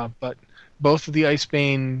 Okay. But both of the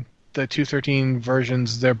Icebane, the 213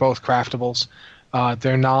 versions, they're both craftables.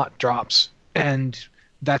 They're not drops, and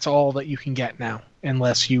that's all that you can get now,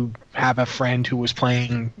 unless you have a friend who was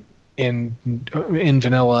playing in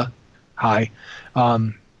vanilla,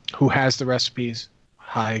 who has the recipes,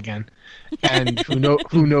 again, and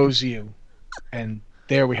who knows you, and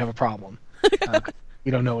there we have a problem.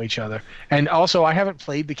 We don't know each other, and also I haven't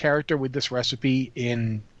played the character with this recipe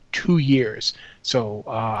in 2 years, so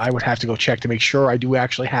I would have to go check to make sure I do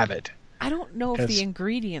actually have it. I don't know if the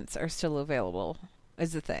ingredients are still available,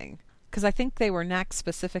 is the thing. Because I think they were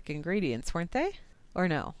Nax-specific ingredients, weren't they? Or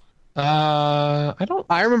no? I don't.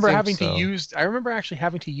 I remember think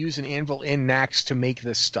having to use an anvil in Nax to make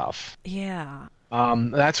this stuff. Yeah.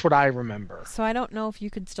 That's what I remember. So I don't know if you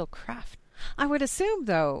can still craft. I would assume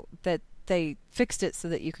though that they fixed it so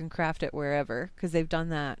that you can craft it wherever, because they've done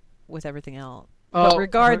that with everything else. But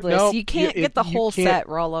regardless, you can't get the whole set,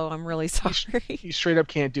 Rollo. I'm really sorry. You straight up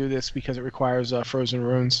can't do this because it requires frozen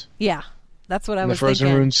runes. Yeah. That's what I was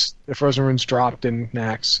thinking. The frozen runes dropped in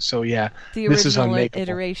Nax, so yeah, this is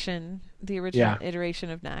unmakeable. The original iteration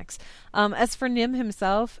of Nax. As for Nim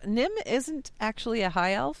himself, Nim isn't actually a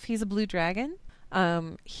high elf. He's a blue dragon.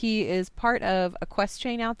 He is part of a quest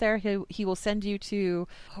chain out there. He will send you to,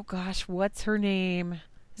 oh gosh, what's her name?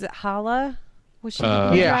 Is it Hala? Was she the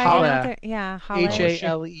blue dragon out there? Yeah, Hala.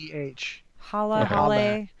 Haleh.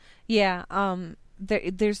 Hala. Yeah.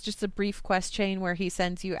 there's just a brief quest chain where he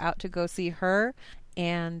sends you out to go see her,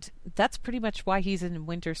 and that's pretty much why he's in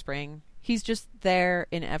Winter Spring. He's just there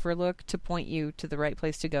in Everlook to point you to the right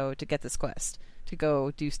place to go to get this quest, to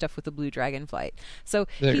go do stuff with the blue dragonflight. So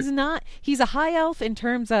he's a high elf in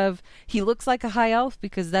terms of he looks like a high elf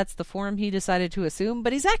because that's the form he decided to assume,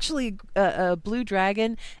 but he's actually a blue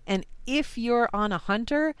dragon, and if you're on a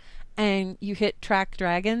hunter and you hit track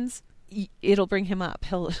dragons, it'll bring him up.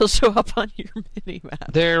 He'll show up on your mini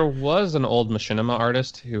map. There was an old machinima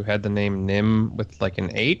artist who had the name Nim with like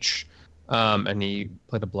an H, and he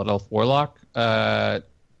played a Blood Elf Warlock.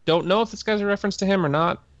 Don't know if this guy's a reference to him or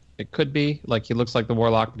not. It could be. Like, he looks like the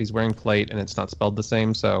Warlock, but he's wearing plate, and it's not spelled the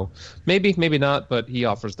same. So maybe not. But he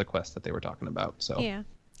offers the quest that they were talking about. So yeah,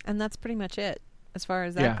 and that's pretty much it as far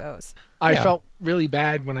as that goes. I felt really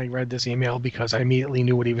bad when I read this email because I immediately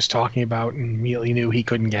knew what he was talking about and immediately knew he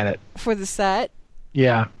couldn't get it. For the set?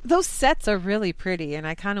 Yeah. Those sets are really pretty, and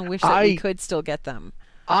I kind of wish that we could still get them.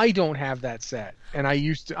 I don't have that set, and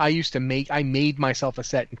I made myself a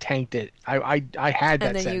set and tanked it. I had that set.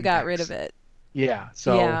 And then you got rid of it. Yeah.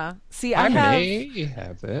 So yeah. See, I may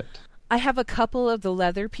have it. I have a couple of the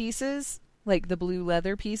leather pieces, like the blue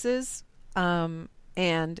leather pieces.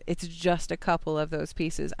 And it's just a couple of those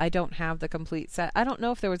pieces. I don't have the complete set. I don't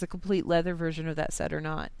know if there was a complete leather version of that set or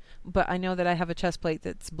not, but I know that I have a chest plate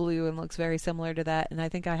that's blue and looks very similar to that, and I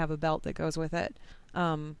think I have a belt that goes with it.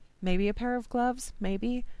 Maybe a pair of gloves,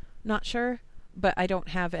 maybe, not sure, but I don't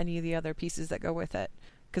have any of the other pieces that go with it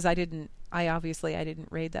because I didn't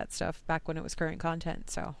raid that stuff back when it was current content.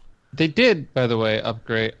 So they did, by the way,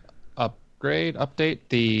 update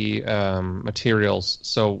the materials.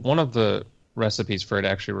 So one of the recipes for it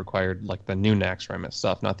actually required like the new Naxxramas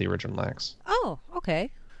stuff, not the original Nax. Oh,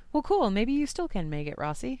 okay. Well, cool. Maybe you still can make it,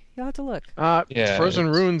 Rossi. You'll have to look. Frozen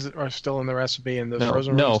runes are still in the recipe, and those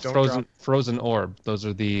frozen runes don't drop. Frozen orb. Those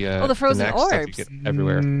are the the frozen the orbs you get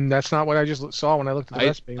everywhere. That's not what I just saw when I looked at the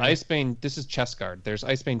recipe. Icebane. This is Chestguard. There's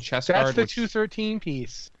Icebane Chestguard. That's the 213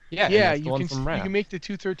 piece. Yeah. You can make the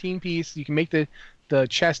 213 piece. You can make the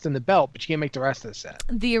chest and the belt, but you can't make the rest of the set.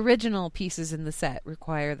 The original pieces in the set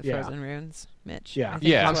require the frozen runes, Mitch. Yeah.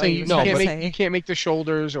 I'm saying you can't make the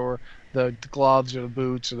shoulders or the gloves or the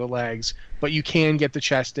boots or the legs, but you can get the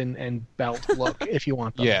chest and belt look if you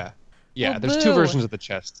want them. Yeah. Well, there's two versions of the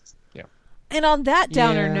chest. Yeah. And on that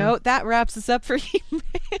downer note, that wraps us up for emails.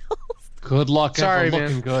 Good luck. Sorry,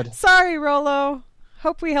 looking man. good. Sorry, Rolo.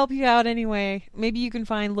 Hope we help you out anyway. Maybe you can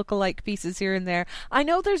find look-alike pieces here and there. I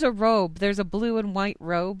know there's a robe. There's a blue and white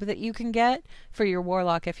robe that you can get for your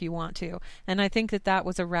warlock if you want to. And I think that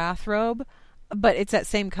was a Wrath robe, but it's that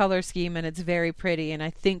same color scheme and it's very pretty. And I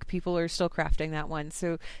think people are still crafting that one.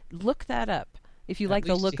 So look that up if you like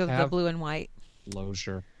the look of the blue and white.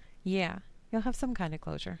 Closure. Yeah, you'll have some kind of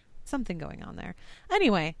closure. Something going on there.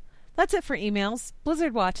 Anyway. That's it for emails.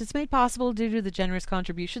 Blizzard Watch is made possible due to the generous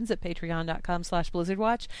contributions at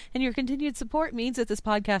patreon.com/BlizzardWatch, and your continued support means that this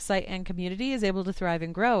podcast site and community is able to thrive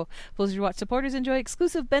and grow. Blizzard Watch supporters enjoy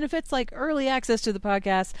exclusive benefits like early access to the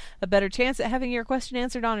podcast, a better chance at having your question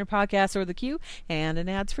answered on our podcast or the queue, and an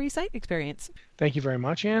ads-free site experience. Thank you very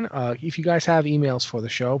much, Ann. If you guys have emails for the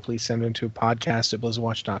show, please send them to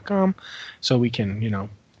podcast@blizzardwatch.com so we can,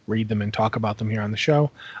 read them and talk about them here on the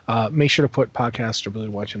show. Make sure to put podcast or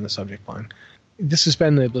Blizzard Watch in the subject line. This has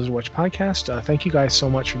been the Blizzard Watch podcast. Thank you guys so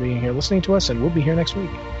much for being here listening to us, and we'll be here next week.